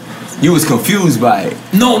 You was confused by it.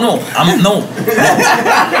 No.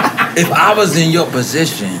 If I was in your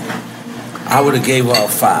position, I would have gave her a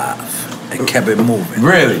 5 and kept it moving.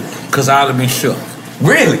 Really? Cause I'd have been shook.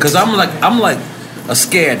 Really? Cause I'm like a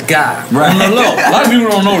scared guy. Right. On the low. A lot of people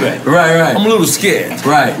don't know that. Right. I'm a little scared.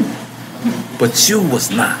 Right. But you was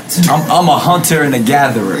not. I'm a hunter and a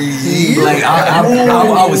gatherer. Like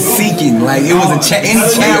I was seeking. Like it was any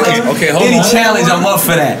challenge. Okay, hold on. Any challenge, I'm up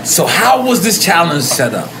for that. So how was this challenge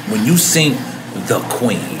set up when you seen the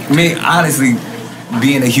Queen? I mean, honestly,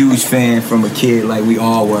 being a huge fan from a kid, like we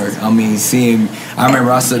all were. I mean, I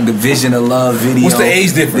remember I saw the Vision of Love video. What's the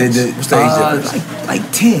age difference? What's the age difference?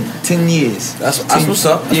 Like 10 years. That's what's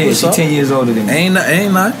up. That's she's 10 years older than me. Ain't not.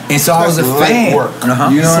 And so I was a fan. You know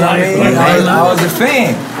what I mean? I was a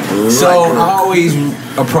fan. So I always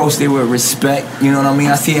approached it with respect. You know what I mean?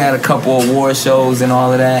 I see I had a couple award shows and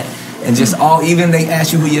all of that. And just even they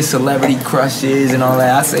ask you who your celebrity crush is and all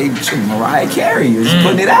that. I say Mariah Carey. You're just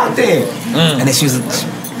putting it out there. And then she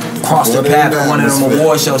crossed her path at one of them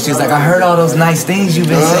award shows. She was like, I heard all those nice things you've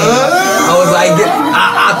been saying. I was like,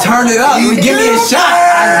 I turned it up. Give me a shot.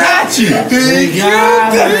 I got you.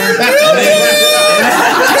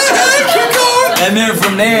 And then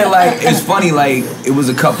from there, like, it's funny, like, it was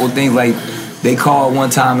a couple things, like, they called one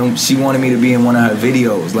time and she wanted me to be in one of her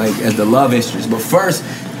videos, like, as the love interest. But first,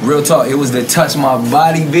 real talk, it was the Touch My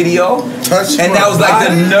Body video. That was like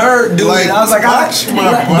the nerd dude. Like, and I was like,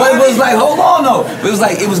 but it was like, hold on though.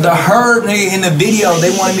 It was the Herb nigga in the video.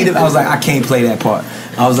 They wanted me to, I was like, I can't play that part.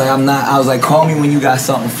 I was like, call me when you got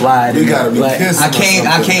something fly. You gotta be like, kissing. I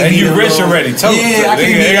can't And you rich already. Tell them. I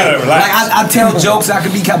can't they gotta relax. Like, I tell jokes, I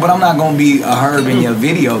could be, but I'm not gonna be a Herb in your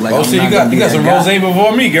video. Like, so you got some rosé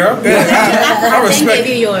before me, girl. I respect.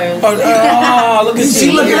 Gave you yours. Oh, look at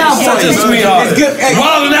she looking out for such a you. sweetheart. It's good. Hey,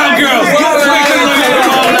 wilding out, girls.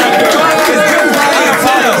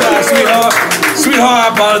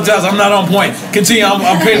 Sweetheart, I apologize. I'm not on point. Continue.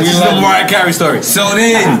 I'm paying attention to the Mariah Carey story. So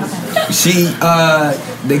then,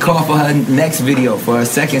 they called for her next video, for her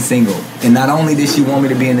second single. And not only did she want me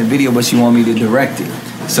to be in the video, but she wanted me to direct it.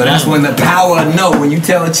 So that's when the power of no. When you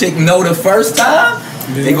tell a chick no the first time,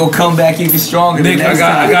 they gonna come back even stronger Nick, the next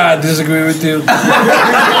time. I gotta disagree with you. You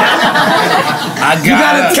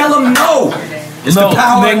gotta tell them no. It's the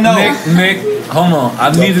power of no. Nick, hold on.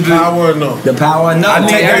 I need to do the power of no. The power of no. I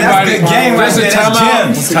need everybody. That's good game right there.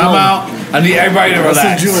 Time out. I need everybody to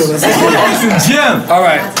relax. It's a gym. All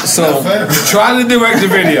right. So you try to direct the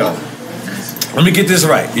video. Let me get this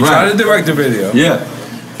right. You try to direct the video. Yeah.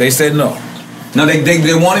 They said no. No, they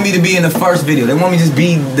wanted me to be in the first video. They wanted me to just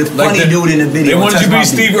be the funny dude in the video. They wanted you to be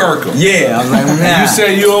Steve Urkel. Yeah, I was like, nah. You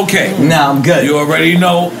said you're okay. Nah, I'm good. You already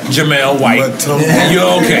know Jamel White. You're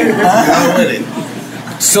okay.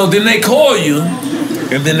 So then they call you,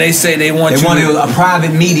 and then they say they wanted a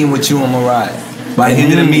private meeting with you and Mariah. By the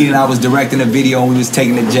end of the meeting, I was directing a video and we was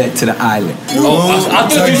taking the jet to the island. Oh, I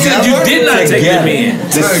thought you said you did not take them in.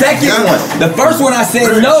 The second one. The first one I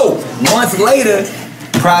said no. Months later,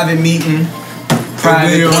 private meeting,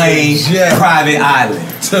 private plane, private island.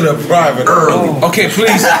 To the private early. Okay,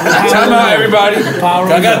 please. Time out, everybody.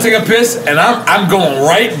 I gotta take a piss, and I'm going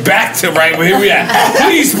right back to right where we at.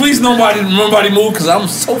 Please, nobody move, because I'm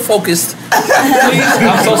so focused. Please,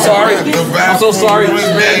 I'm so sorry. I'm so sorry.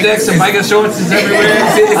 Spandex and biker shorts is everywhere.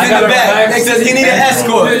 I got a bag. Next says you need an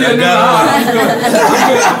escort. Oh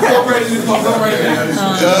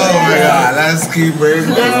my God, let's keep it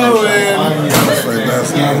going.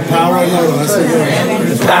 Power of no. That's a good one.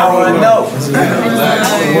 The power of no.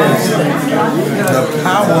 The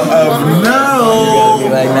power of no.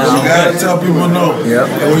 Like now. You gotta tell people no. Yep.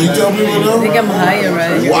 And when you tell people no, I think I'm higher,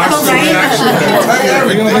 right? watch the reaction. Tell you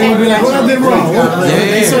everything. What I did wrong?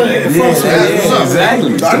 Yeah,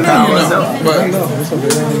 exactly. I know you know, but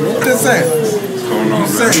just say you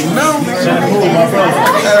say no.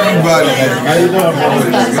 Everybody. How you doing, bro?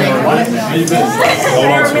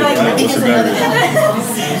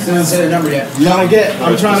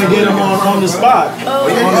 I'm trying to get him on the spot.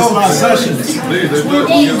 On the spot sessions.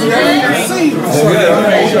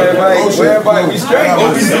 Everybody, we straight.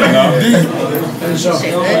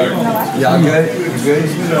 Y'all good? Good?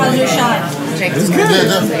 How's your shot? It's good.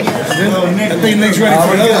 I think Nick's ready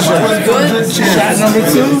for another shot. Shot number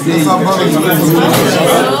 2.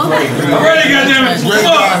 I'm ready, goddammit. Come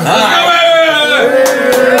on.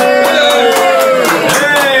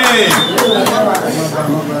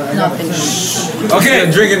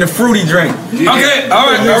 Okay, drinking the fruity drink. Okay, all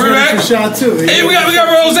right, are we back? Shot 2. Hey, we got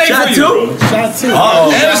rosé for you. Shot 2.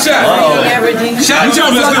 And a shot. Shot 2,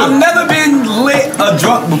 let's do I've it. never been lit or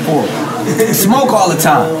drunk before. Smoke all the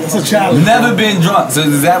time. It's a challenge. Never been drunk. So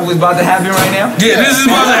is that what's about to happen right now? Yeah, this is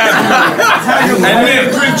about to happen. And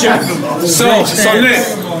Nick, so Nick,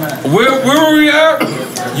 where were we at?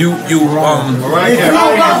 You right here.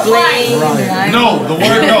 No, the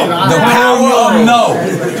word no. The power of no.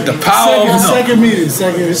 The power of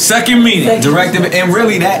no. Second meeting. Directed, and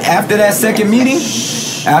really that after that second meeting,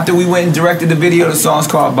 after we went and directed the video, the song's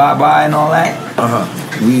called Bye Bye and all that.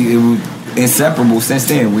 It was inseparable since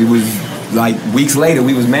then. We was like weeks later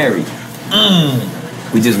we was married.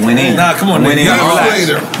 We just went in. Nah, come on, went Nick. in.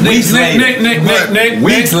 Weeks later. Nick.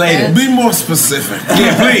 Weeks later. Be more specific.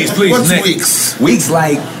 Yeah, please, What's Nick. weeks? Weeks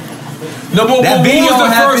like. No, but That what video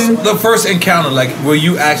was the first encounter like where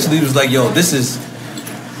you actually was like, yo, this is.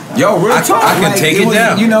 Yo, real talk. I can like, take it was,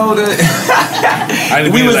 down. You know the. I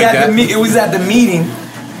didn't we mean was it like at that. it was at the meeting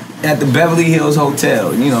at the Beverly Hills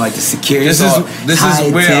Hotel. You know, like the security. This is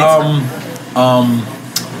where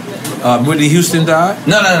Whitney Houston died?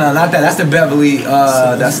 No, not that. That's the Beverly.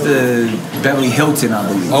 That's the Beverly Hilton, I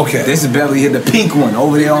believe. Okay. This is Beverly Hilton, the pink one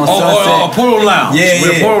over there on Sunset. Polo Lounge. Yeah.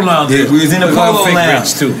 Where Polo Lounge is. We was in the Polo Lounge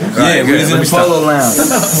Rich too. Yeah, we was in the Polo Lounge.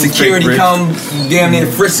 Security come damn near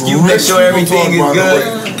frisk you, make sure everything is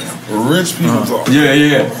good. Rich people talk.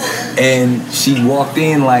 Yeah. And she walked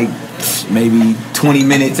in like maybe 20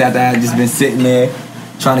 minutes after I had just been sitting there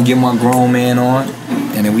trying to get my grown man on.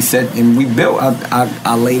 And then we sat and we built.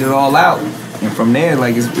 I laid it all out, and from there,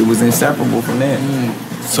 like it was inseparable from there.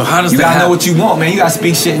 So how does you that gotta happen? know what you want, man? You gotta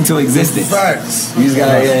speak shit into existence. Facts. You just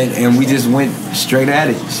gotta, and we just went straight at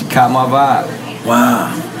it. She caught my vibe.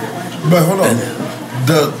 Wow. But hold on,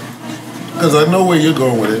 because I know where you're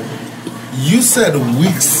going with it. You said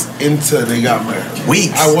weeks into they got married.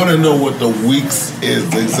 Weeks. I want to know what the weeks is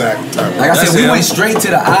the exact time. Like I said, we went straight to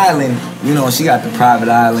the island. You know, she got the private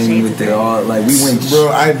island with the all. Like we went.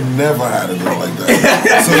 Bro, I never had a girl like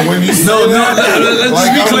that. So when you say let's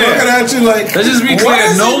like, just be clear. I'm looking at you like, let's just be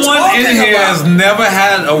clear. No one in here has never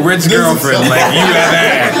had a rich girlfriend like you have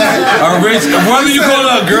had. A rich, whether you call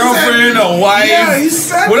her a girlfriend, a wife,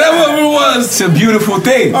 whatever it was. It's a beautiful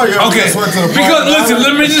thing. Oh, yeah, Okay, because listen,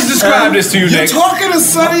 let me just describe this to you, You're Nick. talking to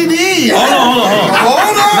Sonny D. Hold on.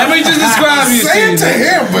 Let me just describe you. Say it to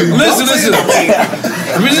him, but listen.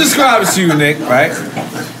 Let me just describe it to you, Nick. Right?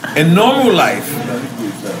 In normal life,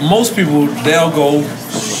 most people they'll go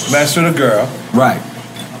mess with a girl, right?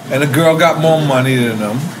 And the girl got more money than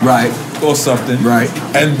them, right? Or something, right?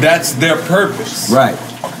 And that's their purpose, right?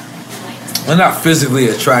 They're not physically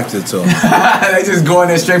attracted to them. They just going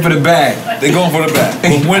there straight for the bag. They're going for the bag.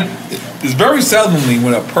 But when it's very seldomly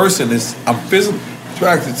when a person is, I'm physically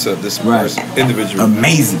attracted to this person, individual.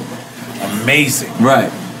 Amazing.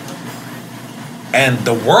 Right. And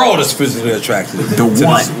the world is physically attracted to The this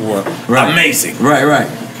one. world. Right. Amazing. Right.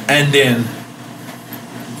 And then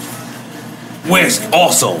we're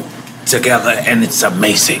also together, and it's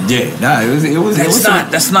amazing. Yeah, nah, it was.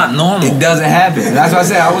 That's not normal. It doesn't happen. That's why I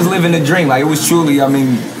said I was living the dream. Like it was truly. I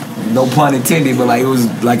mean, no pun intended, but like it was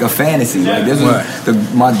like a fantasy. Like this was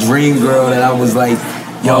my dream girl that I was like,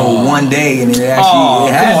 yo, one day, and it actually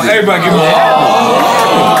it happened. Come on, everybody give me a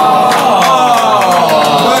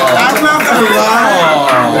But I'm not gonna lie.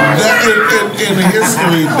 That in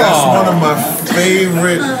history, that's one of my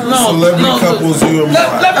favorite celebrity couples you and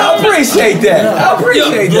I appreciate that.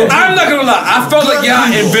 I'm not gonna lie. I felt like y'all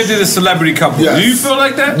invented a celebrity couple. Yes. Do you feel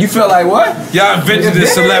like that? You feel like what? Y'all invented a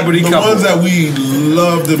celebrity couple. The ones that we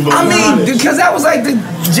loved and believed. I mean, because that was like the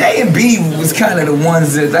J and B was kind of the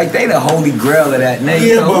ones that like they the holy grail of that name.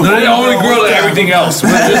 Yeah, but they're the holy grail of everything else.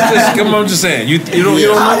 But just come on, I'm just saying. You don't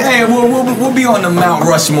know. Hey, we'll be on the Mount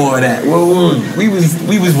Rushmore of that. We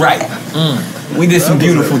was right. We did some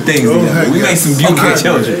beautiful things together. We made some beautiful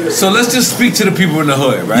children. So let's just speak to the people in the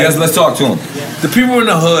hood, right? Yes, let's talk to them. The people in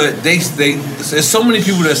the hood, there's so many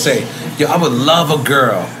people that say, yo, I would love a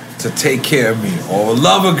girl to take care of me, or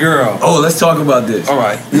love a girl. Oh, let's talk about this. All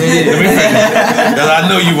right. Let me finish. Because I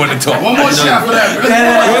know you want to talk. One more shot for that. You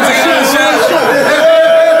want to take another shot?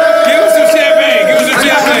 Give us some champagne. Give us some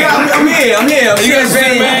champagne. I'm here. You got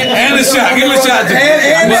champagne and a shot. Give me a shot.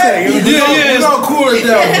 We're gonna cool it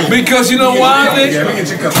down. Because you know why, Nick?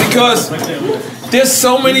 Because there's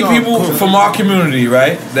so many people from our community,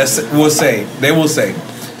 right, that will say,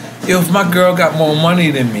 yo, if my girl got more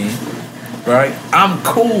money than me, right, I'm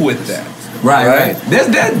cool with that. Right.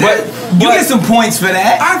 You get some points for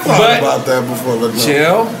that. I thought about that before.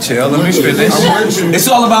 Chill. Let me finish. It's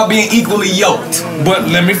all about being equally yoked. But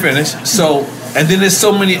let me finish. So, and then there's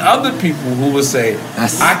so many other people who will say,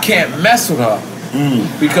 I can't mess with her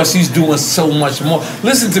because she's doing so much more.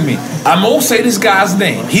 Listen to me. I'm gonna say this guy's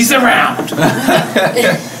name. He's around.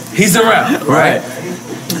 He's around. Right.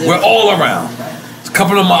 We're all around. A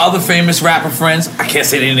couple of my other famous rapper friends, I can't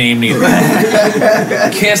say their name neither.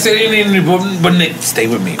 Can't say their name neither, but Nick, stay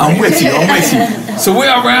with me. I'm with you. So we're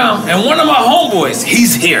around, and one of my homeboys,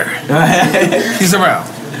 he's here. He's around.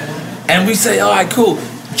 And we say, all right, cool.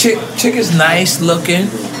 Chick is nice looking.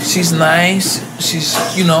 She's nice. She's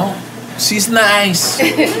nice.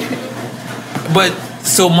 But,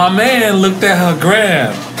 so my man looked at her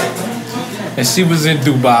gram, and she was in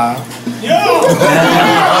Dubai.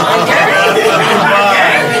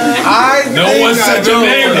 No one said your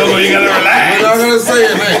name, though. You gotta relax. You're not gonna say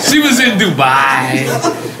it, man. She was in Dubai.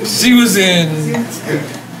 She was in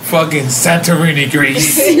fucking Santorini,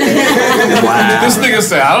 Greece. Wow. This nigga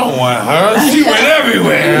said, I don't want her. She went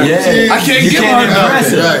everywhere. Yeah. I can't give her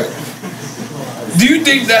nothing. Do you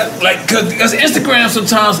think that, like, because Instagram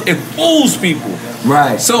sometimes it fools people?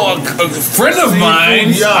 Right. So a friend of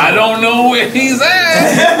mine, I don't know where he's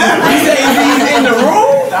at. You say he's in the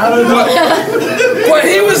room? I don't know. But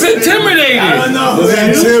he was intimidated. I don't know.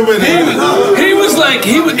 He was like,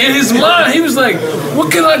 in his mind, he was like,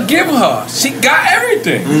 what can I give her? She got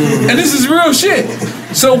everything. And this is real shit.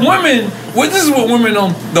 So women, this is what women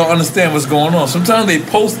don't understand what's going on. Sometimes they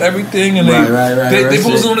post everything and they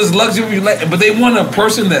post on this luxury, but they want a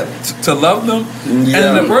person that to love them.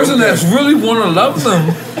 Yeah. And the person that's really want to love them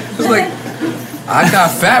is like, I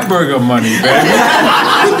got Fat Burger money, baby.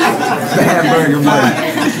 Fat Burger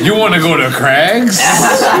money. You want to go to Craig's?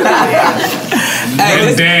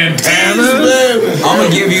 And Dan Tanner? I'm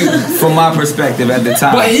going to give you, from my perspective at the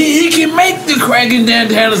time. But he can make the Craig and Dan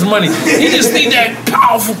Tanner's money. He just need that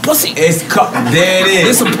powerful pussy. There it is.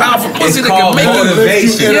 There's some powerful pussy it's that can make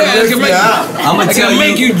motivation. You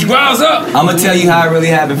make you rise up. I'm going to tell you how it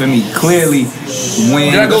really happened for me. Clearly,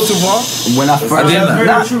 when... Did I go too far? When I first... I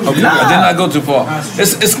did not go too far.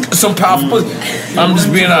 It's some powerful pussy. I'm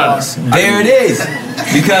just being honest. There it is.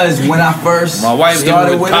 Because when I first my wife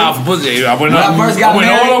started with powerful pussy, I went I first got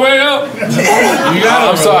married, all the way up.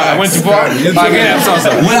 I'm sorry, I went too far. Again, I'm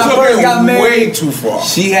sorry. When I first got married, way too far.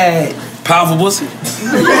 She had powerful pussy.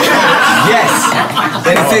 Yes,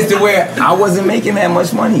 in the sense to where I wasn't making that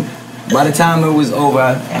much money. By the time it was over,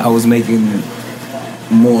 I was making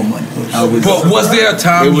more money. But was there a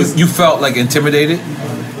time you felt like intimidated?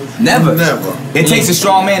 Never. It takes a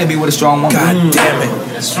strong man to be with a strong woman. God damn it.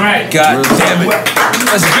 That's right. God damn it.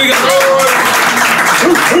 Let's big up.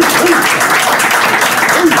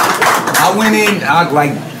 I went in,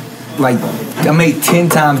 I made 10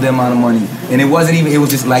 times the amount of money. And it wasn't even, it was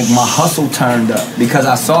just like my hustle turned up. Because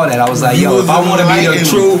I saw that, I was like, yo, if I want to be the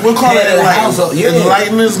true head of the household.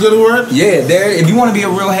 Enlightenment is good word? Yeah, if you want to be a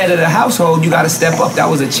real head of the household, you got to step up. That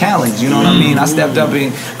was a challenge, you know what I mean? I stepped up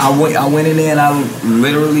and I went in there and I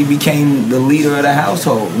literally became the leader of the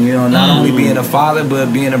household. You know, not only being a father,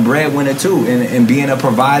 but being a breadwinner too. And being a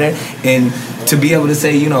provider. And to be able to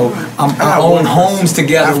say, you know, I own homes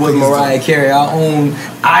together with Mariah Carey. I own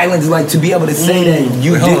islands. Like, to be able to say that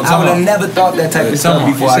I would have never thought thought that type of stuff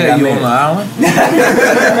before I got married. You on the island?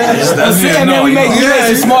 I'm saying, man, we make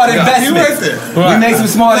some smart investments. We make some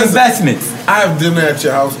smart investments. I have dinner at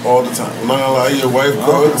your house all the time. I'm not gonna lie, your wife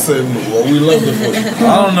cooks and we love the food.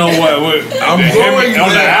 I don't know what I'm going on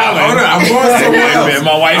the island. I'm going somewhere else.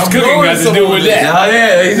 My wife's cooking got to do with that. Oh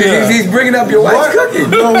yeah, he's bringing up your wife's cooking.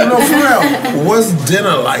 No, for real. What's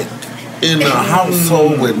dinner like in a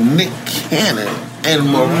household with Nick Cannon and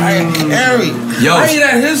Mariah Carey? Yo. I eat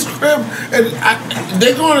at his crib, and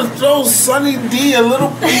they're gonna throw Sonny D a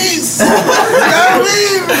little piece. You know what I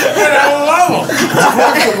mean? And I love him.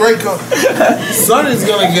 That's a great cook. Sonny's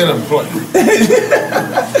gonna get a plate,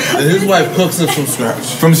 and his wife cooks it from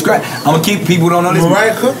scratch. From scratch. I'm gonna keep people don't know this.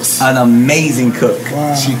 Mariah cooks. An amazing cook.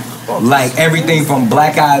 Wow. She like everything from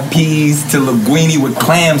black-eyed peas to linguine with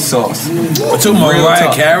clam sauce. To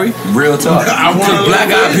Mariah Carey? Real talk. I want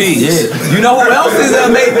black-eyed peas. Yeah. You know who else is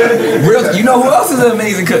an amazing? You know who else is an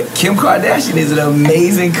amazing cook? Kim Kardashian is an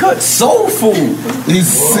amazing cook. Soul food.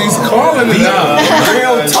 He's calling it out.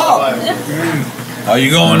 Real talk. Are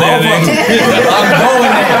you going there? I'm going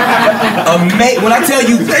there. When I tell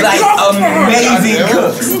you, like amazing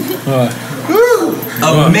cooks.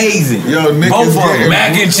 Amazing. Yo, Nick both of them.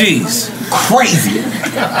 Mac and cheese. Crazy.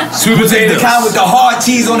 Sweet potatoes. The kind with the hard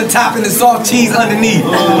cheese on the top and the soft cheese underneath.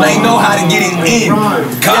 They know how to get it in.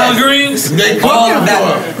 Collard greens? They cook all it of that.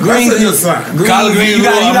 for Greens. That's a good sign. Collard greens. You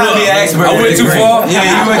gotta be an expert. I went too far? Yeah,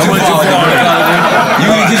 you went too far.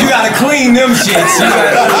 Because you gotta clean them shits.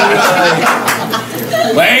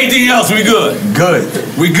 But anything else, we good. Good.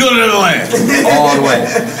 We good in the land. All the way.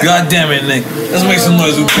 God damn it, Nick. Let's make some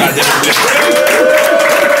noise. God damn it, Nick.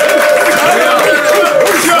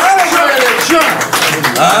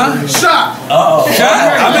 Shot. Uh-oh.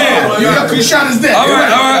 Shot? I'm in. Your shot is dead. All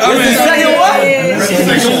right. I'm in.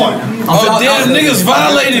 Second one. Oh, damn, niggas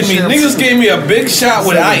violated me. Niggas gave me a big shot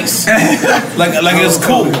with ice. like it's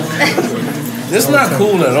cool. It's not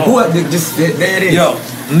cool at all. What? Just, there it is. Yo,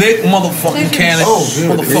 Nick motherfucking Cannon.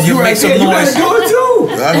 Motherfucker, You make some you noise. gotta do it too.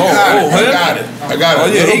 I got it. Oh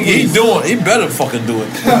yeah, he better fucking do it.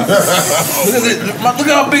 Look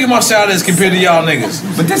at how big my shot is compared to y'all niggas.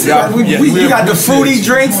 But this you got the fruity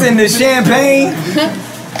drinks and the champagne.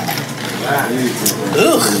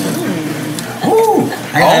 Ugh. Ooh.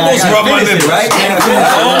 Almost rub my nipples. Right?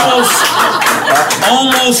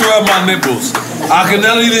 Almost rub my nipples.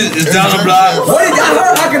 Akinelli is down the block. What did I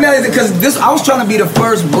heard Akinelli? Because I was trying to be the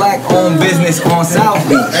first black-owned business on South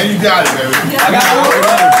Beach. And you got it, baby. I got it.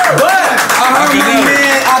 But I heard my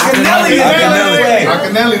man Akinelli is down the way.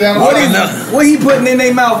 Akinelli down the way. What he putting in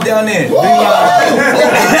their mouth down there?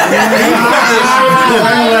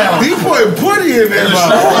 He putting putty in there.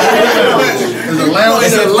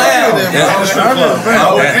 It's a lamb.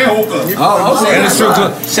 Oh, okay. And it's true.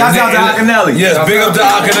 Shouts out to Akinelli. Yes, big up to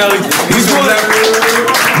Akinelli. He's from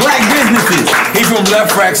Black businesses. He's from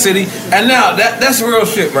Left Rack City. And now that's real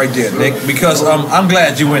shit right there, Nick. Because I'm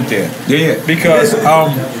glad you went there. Yeah. Because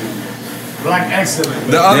Black excellent.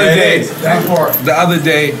 the other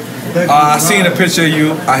day, I seen a picture of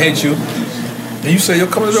you. I hate you. And you said you're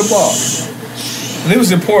coming to the bar. And it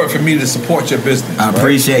was important for me to support your business. I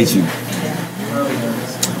appreciate you.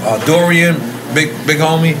 Dorian, big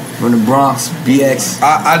homie from the Bronx, BX.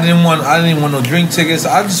 I didn't want no drink tickets.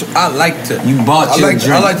 I like to. You bought your drink.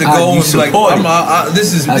 I like to go and be like,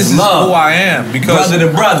 this is who I am because brother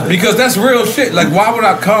to brother. Because that's real shit. Like, why would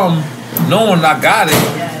I come knowing I got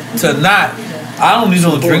it to not? I don't need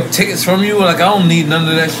no drink tickets from you. Like, I don't need none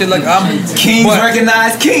of that shit. Like, I'm kings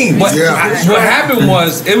recognize kings. But what happened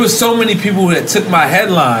was it was so many people that took my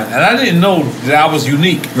headline, and I didn't know that I was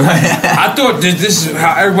unique. I thought that this is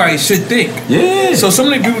how everybody should think. Yeah. So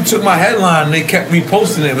many people took my headline and they kept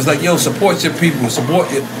reposting it. It was like, yo, support your people, support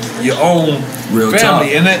your own real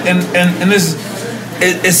family, talk. and this.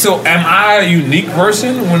 It's so. Am I a unique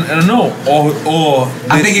person? No, or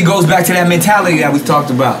I think it goes back to that mentality that we talked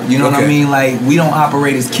about. You know what I mean? Like, we don't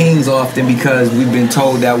operate as kings often because we've been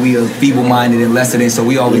told that we are feeble-minded and lesser than. So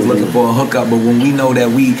we always looking for a hookup. But when we know that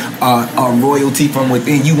we are royalty from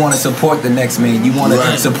within, you want to support the next man. You want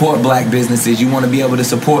to support black businesses. You want to be able to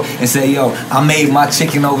support and say, yo, I made my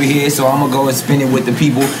chicken over here, so I'm gonna go and spend it with the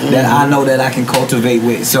people that I know that I can cultivate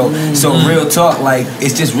with. So real talk, like,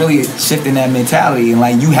 it's just really shifting that mentality. already, and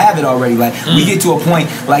like you have it already. Like we get to a point,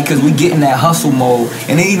 like, because we get in that hustle mode,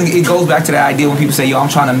 and then even it goes back to that idea when people say, "Yo, I'm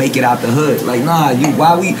trying to make it out the hood." Like, nah, we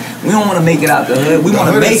don't want to make it out the hood. We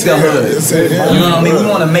want to make the hood. You know what I mean? We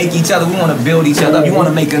want to make each other. We want to build each other up. You want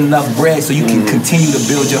to make enough bread so you can continue to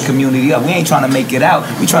build your community up. We ain't trying to make it out.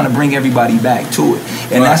 We trying to bring everybody back to it,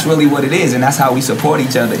 and that's really what it is, and that's how we support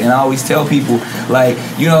each other. And I always tell people, like,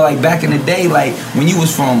 you know, like back in the day, like when you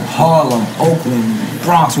was from Harlem, Oakland,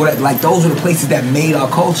 Bronx, whatever, like those were the places that made our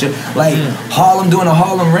culture. Like Harlem, during the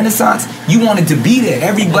Harlem Renaissance, you wanted to be there.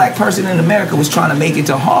 Every black person in America was trying to make it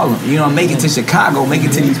to Harlem, you know, make it to Chicago, make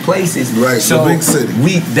it to these places. Right, so the big city.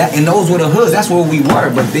 And those were the hoods. That's where we were.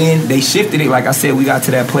 But then they shifted it. Like I said, we got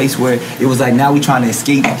to that place where it was like, now we trying to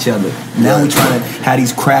escape each other. Now we trying to have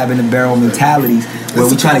these crab in the barrel mentalities where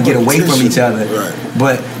we trying to get away from each other. Right.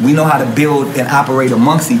 But we know how to build and operate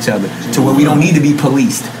amongst each other to where we don't need to be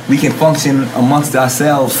policed. We can function amongst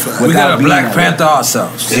ourselves without we got a being Black Panther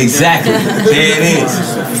ourselves. Exactly. There it is.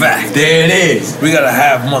 Fact. There it is. We gotta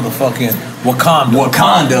have motherfucking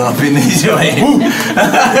Wakanda up in this joint.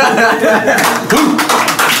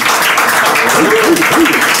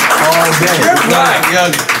 All day.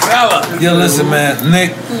 Young fella. Yo, listen, man.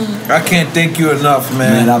 Nick, I can't thank you enough,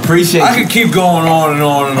 man. Man, I appreciate I could keep going on and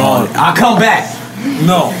on and on. I'll come back.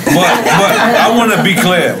 No, but I want to be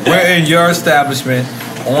clear. We're in your establishment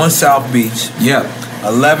on South Beach. Yep.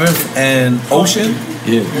 11th and Ocean.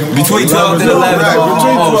 Yeah. Between 12 and 11.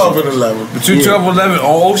 Between 12 and 11. Between 12 and 11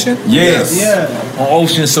 on Ocean? Yes. Yeah. On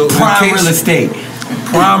Ocean. So Prime real estate.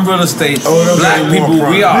 Prime real estate. Black people,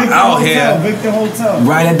 we are Victor out Hotel, here. Victor Hotel.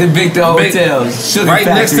 Right at the Victor Hotel. Sugar Right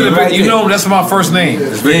Factory, next to the right Victor. You there. know that's my first name.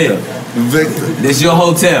 It's Victor. Yeah. This your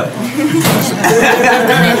hotel. Not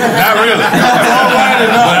really.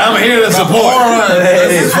 But I'm here to support.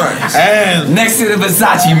 And next to the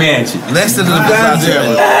Versace mansion. Next to the Versace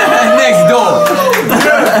mansion. Next door.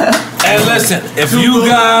 And listen, if you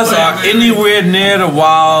guys are anywhere near the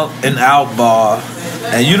Wild and Out bar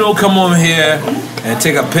and you don't come over here and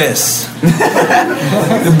take a piss.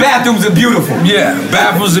 The bathrooms are beautiful. Yeah,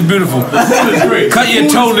 bathrooms are beautiful. Cut your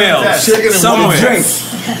toenails somewhere.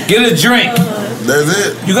 Get a drink. That's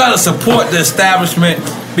it. You gotta support the establishment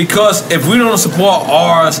because if we don't support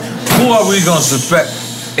ours, who are we gonna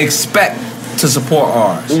expect to support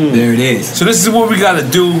ours? There it is. So this is what we gotta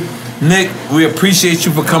do. Nick, we appreciate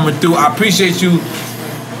you for coming through. I appreciate you.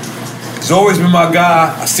 He's always been my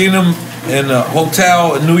guy. I seen him in a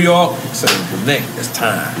hotel in New York. I said, Nick, it's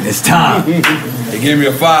time. It's time. They gave me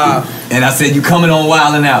a 5. And I said, you coming on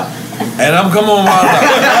Wild and Out. And I'm coming on Wild Out.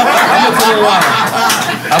 I'm gonna come on Wild Out.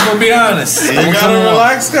 I'm gonna be honest. You gotta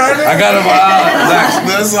relax, Carter. I gotta relax.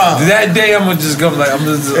 That's all. That day I'm gonna just go like I'm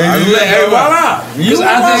just And you let let everybody out. Because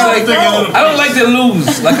I don't like to lose.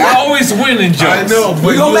 Like I always win in jokes. I know,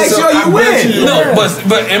 but we gonna make sure you win. No,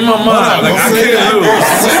 but in my mind, like I can't lose.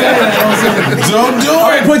 Don't do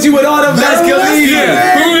it. Put you with all the best comedians.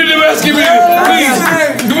 Yeah. Who in the best comedians? Please.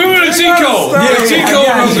 Give me with a cheat code. Yeah, cheat code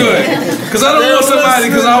was good. Because I don't want somebody,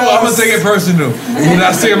 because I'm going to take it personal. When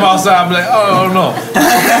I see him outside, I'm like, oh, no.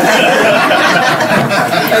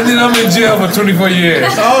 And then I'm in jail for 24 years.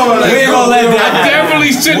 Oh, we ain't going to let that I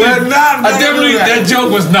definitely shouldn't. That joke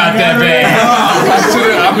was not that bad.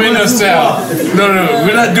 I'm in a cell. No,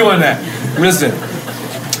 we're not doing that. Listen,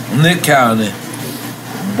 Nick Callinan,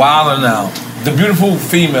 Wild and Out. The beautiful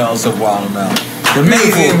females of Wild and Out. The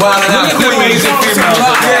amazing Wild and Out. Look at the amazing females of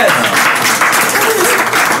Wild and Out.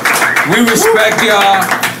 We respect y'all.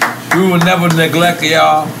 We will never neglect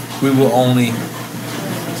y'all. We will only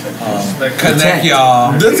connect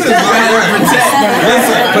y'all. This is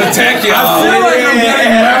Protect y'all. I feel like I'm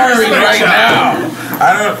getting married right now.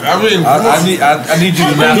 I need you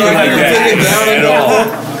to not feel like that at all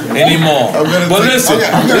anymore. But listen,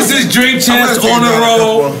 this is Drink Champs on the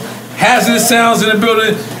road. Hazardous Sounds in the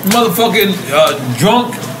building. Motherfucking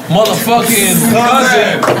drunk. Motherfucking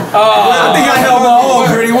cousin. I think I know my own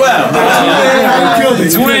pretty well.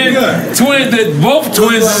 Both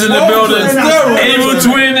twins is in the building. Able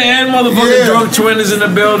twin and motherfucking drunk twin is in the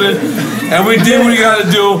building. And we did what we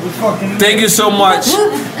gotta do. Thank you so much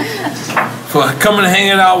for coming and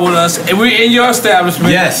hanging out with us. And we're in your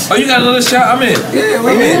establishment. Yes. Oh, you got another shot? I'm in. Yeah,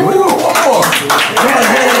 we in. We want one more.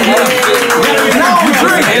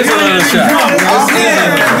 Here's another shot.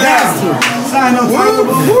 Sign up. I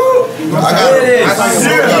got it.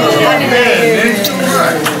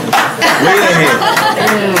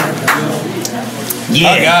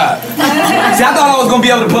 Yeah. Oh, God. See, I thought I was gonna be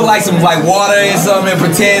able to put like some water in something and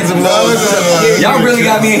pretend some. Y'all really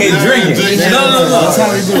got me in here drinking. No.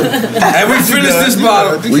 And we finished this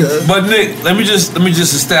bottle. But Nick, let me just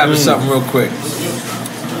establish something real quick.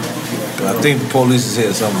 I think the police is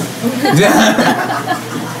here somewhere.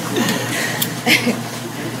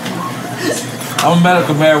 I'm a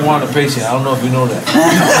medical marijuana patient. I don't know if you know that.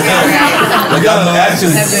 I got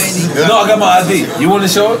my ID. You want to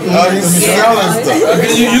show it? He's selling stuff.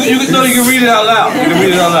 You can read it out loud. You can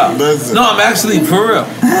read it out loud. No, I'm actually for real.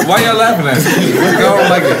 Why y'all laughing at me? I don't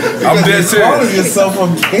like it. I'm dead serious. You're calling yourself a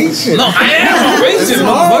patient. No, I am a patient,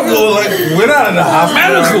 motherfucker. Like, we're out of the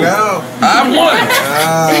hospital medical. right now. I won.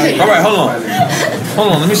 All right, hold on.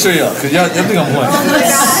 Let me show y'all. Cause y'all think I'm playing.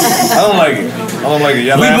 I don't like it.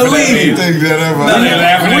 Y'all We laughing believe at me. you. No, you're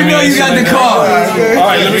laughing at me. We know you got the card. All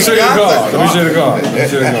right, let me show you the card.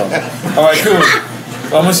 All right, cool.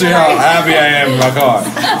 I'm gonna show you how happy I am with my card.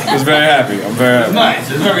 It's very happy. I'm very happy. Nice.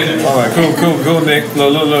 It's very nice. All right, cool, Nick.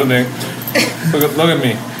 Look, Nick. Look at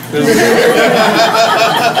me.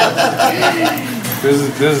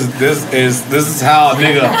 This is how a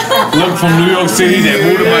nigga look from New York City that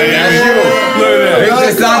moved to Miami. Look at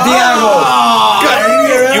that. Santiago.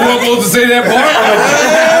 You weren't supposed to say that part?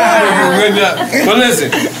 But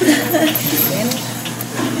listen.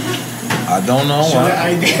 I don't know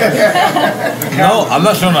why. No, I'm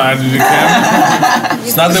not showing the ID to the camera.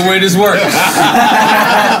 It's not the way this works.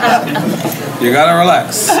 You gotta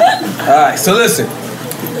relax. Alright, so listen.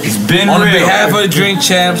 It's been on real. behalf of the Drink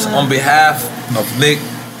Champs, on behalf of Nick,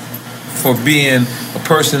 for being a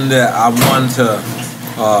person that I want to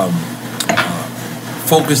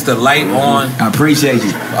focus the light on. I appreciate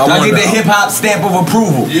you. I get the hip hop stamp of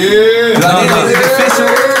approval. Yeah. Is it official?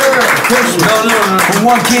 No. From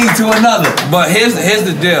one king to another. But here's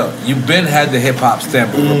the deal. You've been had the hip hop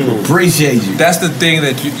stamp of approval. Appreciate you. That's the thing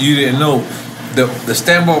that you didn't know. The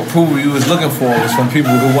stamp of approval you was looking for was from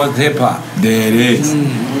people who wasn't hip hop. There it is.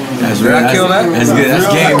 That's Did right. I kill that? That's good. That's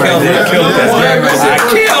game right there. I killed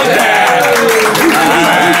that.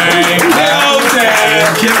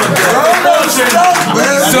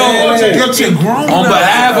 So, on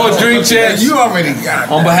behalf of Drink Champs, You already got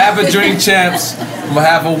it. on behalf of Drink Champs, on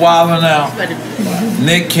behalf of Wildin' Out,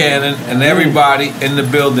 Nick Cannon, and everybody in the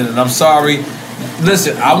building, and I'm sorry.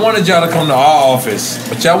 Listen, I wanted y'all to come to our office,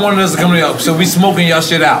 but y'all wanted us to come to y'all, so we smoking y'all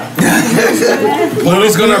shit out.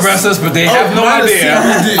 Police gonna arrest us, but they have no idea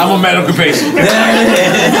I'm a medical patient.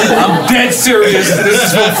 I'm dead serious. This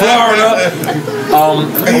is from Florida.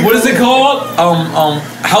 What is it called?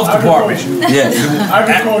 Health department. Yeah. I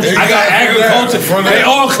got agriculture. They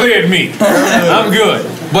all cleared me. I'm good.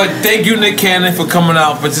 But thank you, Nick Cannon, for coming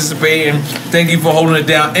out, participating. Thank you for holding it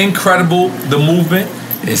down. Incredible, the movement.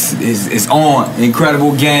 It's on.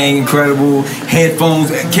 Incredible gang, incredible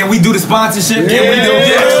headphones. Can we do the sponsorship? Can we do it?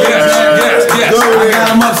 Yes. I got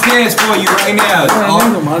them upstairs for you right now.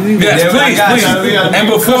 Yes, please. And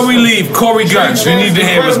before we leave, Corey Guns, we need to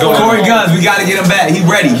hear what's going on. Corey Guns, we gotta get him back. He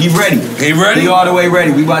ready. He ready? He all the way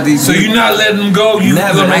ready. We about to. So you're not letting him go? You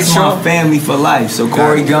never. gonna make That's sure? my family for life. So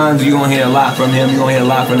Corey Guns, you gonna hear a lot from him. You gonna hear a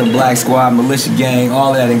lot from the Black Squad, Militia Gang,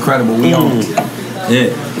 all that incredible. We on.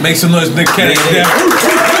 Yeah. Make some noise, Nick Cannon. Good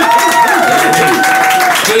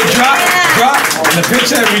drop, and the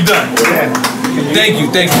picture and we done. Thank you,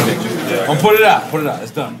 Nick. Put it out,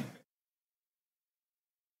 it's done.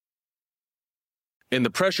 In the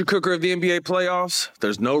pressure cooker of the NBA playoffs,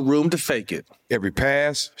 there's no room to fake it. Every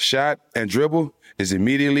pass, shot, and dribble is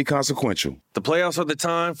immediately consequential. The playoffs are the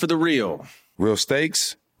time for the real. Real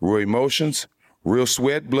stakes, real emotions, real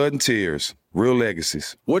sweat, blood, and tears. Real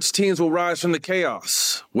legacies. Which teams will rise from the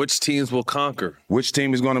chaos? Which teams will conquer? Which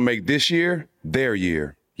team is going to make this year their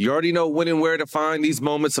year? You already know when and where to find these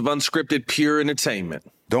moments of unscripted, pure entertainment.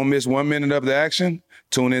 Don't miss 1 minute of the action.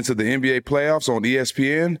 Tune into the NBA playoffs on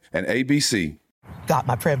ESPN and ABC. Got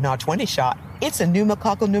my Prevnar 20 shot. It's a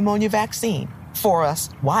pneumococcal pneumonia vaccine. For us,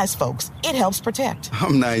 wise folks, it helps protect.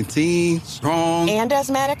 I'm 19, strong. And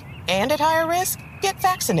asthmatic and at higher risk? Get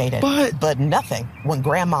vaccinated. But nothing when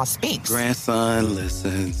grandma speaks. Grandson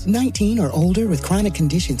listens. 19 or older with chronic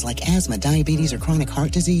conditions like asthma, diabetes, or chronic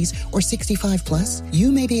heart disease, or 65 plus,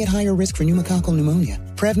 you may be at higher risk for pneumococcal pneumonia.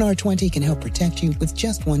 Prevnar 20 can help protect you with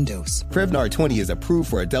just one dose. Prevnar 20 is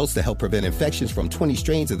approved for adults to help prevent infections from 20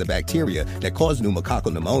 strains of the bacteria that cause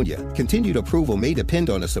pneumococcal pneumonia. Continued approval may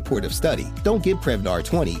depend on a supportive study. Don't give Prevnar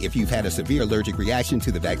 20 if you've had a severe allergic reaction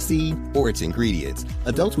to the vaccine or its ingredients.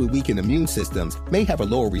 Adults with weakened immune systems may have a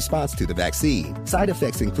lower response to the vaccine. Side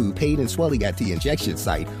effects include pain and swelling at the injection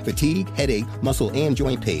site, fatigue, headache, muscle, and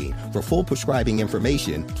joint pain. For full prescribing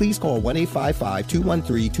information, please call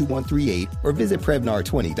 1-855-213-2138 or visit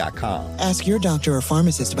Prevnar20.com. Ask your doctor or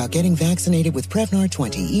pharmacist about getting vaccinated with Prevnar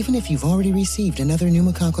 20, even if you've already received another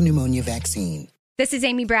pneumococcal pneumonia vaccine. This is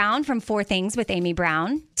Amy Brown from 4 Things with Amy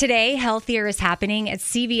Brown. Today, healthier is happening at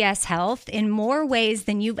CVS Health in more ways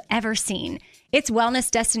than you've ever seen. It's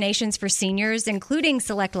wellness destinations for seniors, including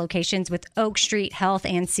select locations with Oak Street Health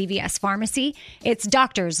and CVS Pharmacy. It's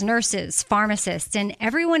doctors, nurses, pharmacists, and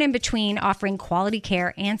everyone in between offering quality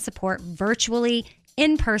care and support virtually,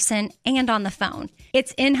 in person, and on the phone.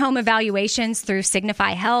 It's in-home evaluations through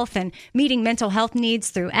Signify Health and meeting mental health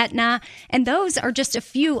needs through Aetna. And those are just a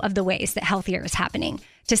few of the ways that healthier is happening.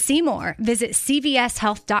 To see more, visit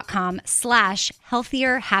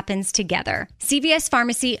cvshealth.com/healthier happens together. CVS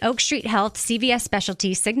Pharmacy, Oak Street Health, CVS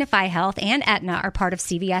Specialty, Signify Health, and Aetna are part of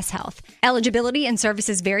CVS Health. Eligibility and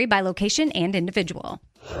services vary by location and individual.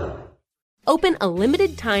 Open a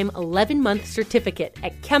limited-time 11-month certificate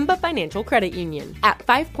at Kemba Financial Credit Union. At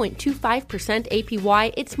 5.25%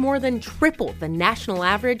 APY, it's more than triple the national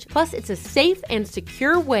average, plus it's a safe and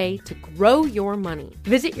secure way to grow your money.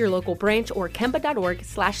 Visit your local branch or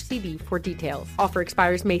kemba.org/cb for details. Offer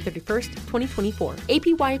expires May 31st, 2024.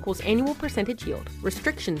 APY equals annual percentage yield.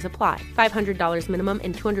 Restrictions apply. $500 minimum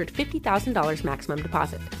and $250,000 maximum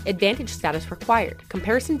deposit. Advantage status required.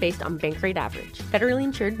 Comparison based on bank rate average. Federally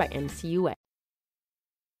insured by NCUA.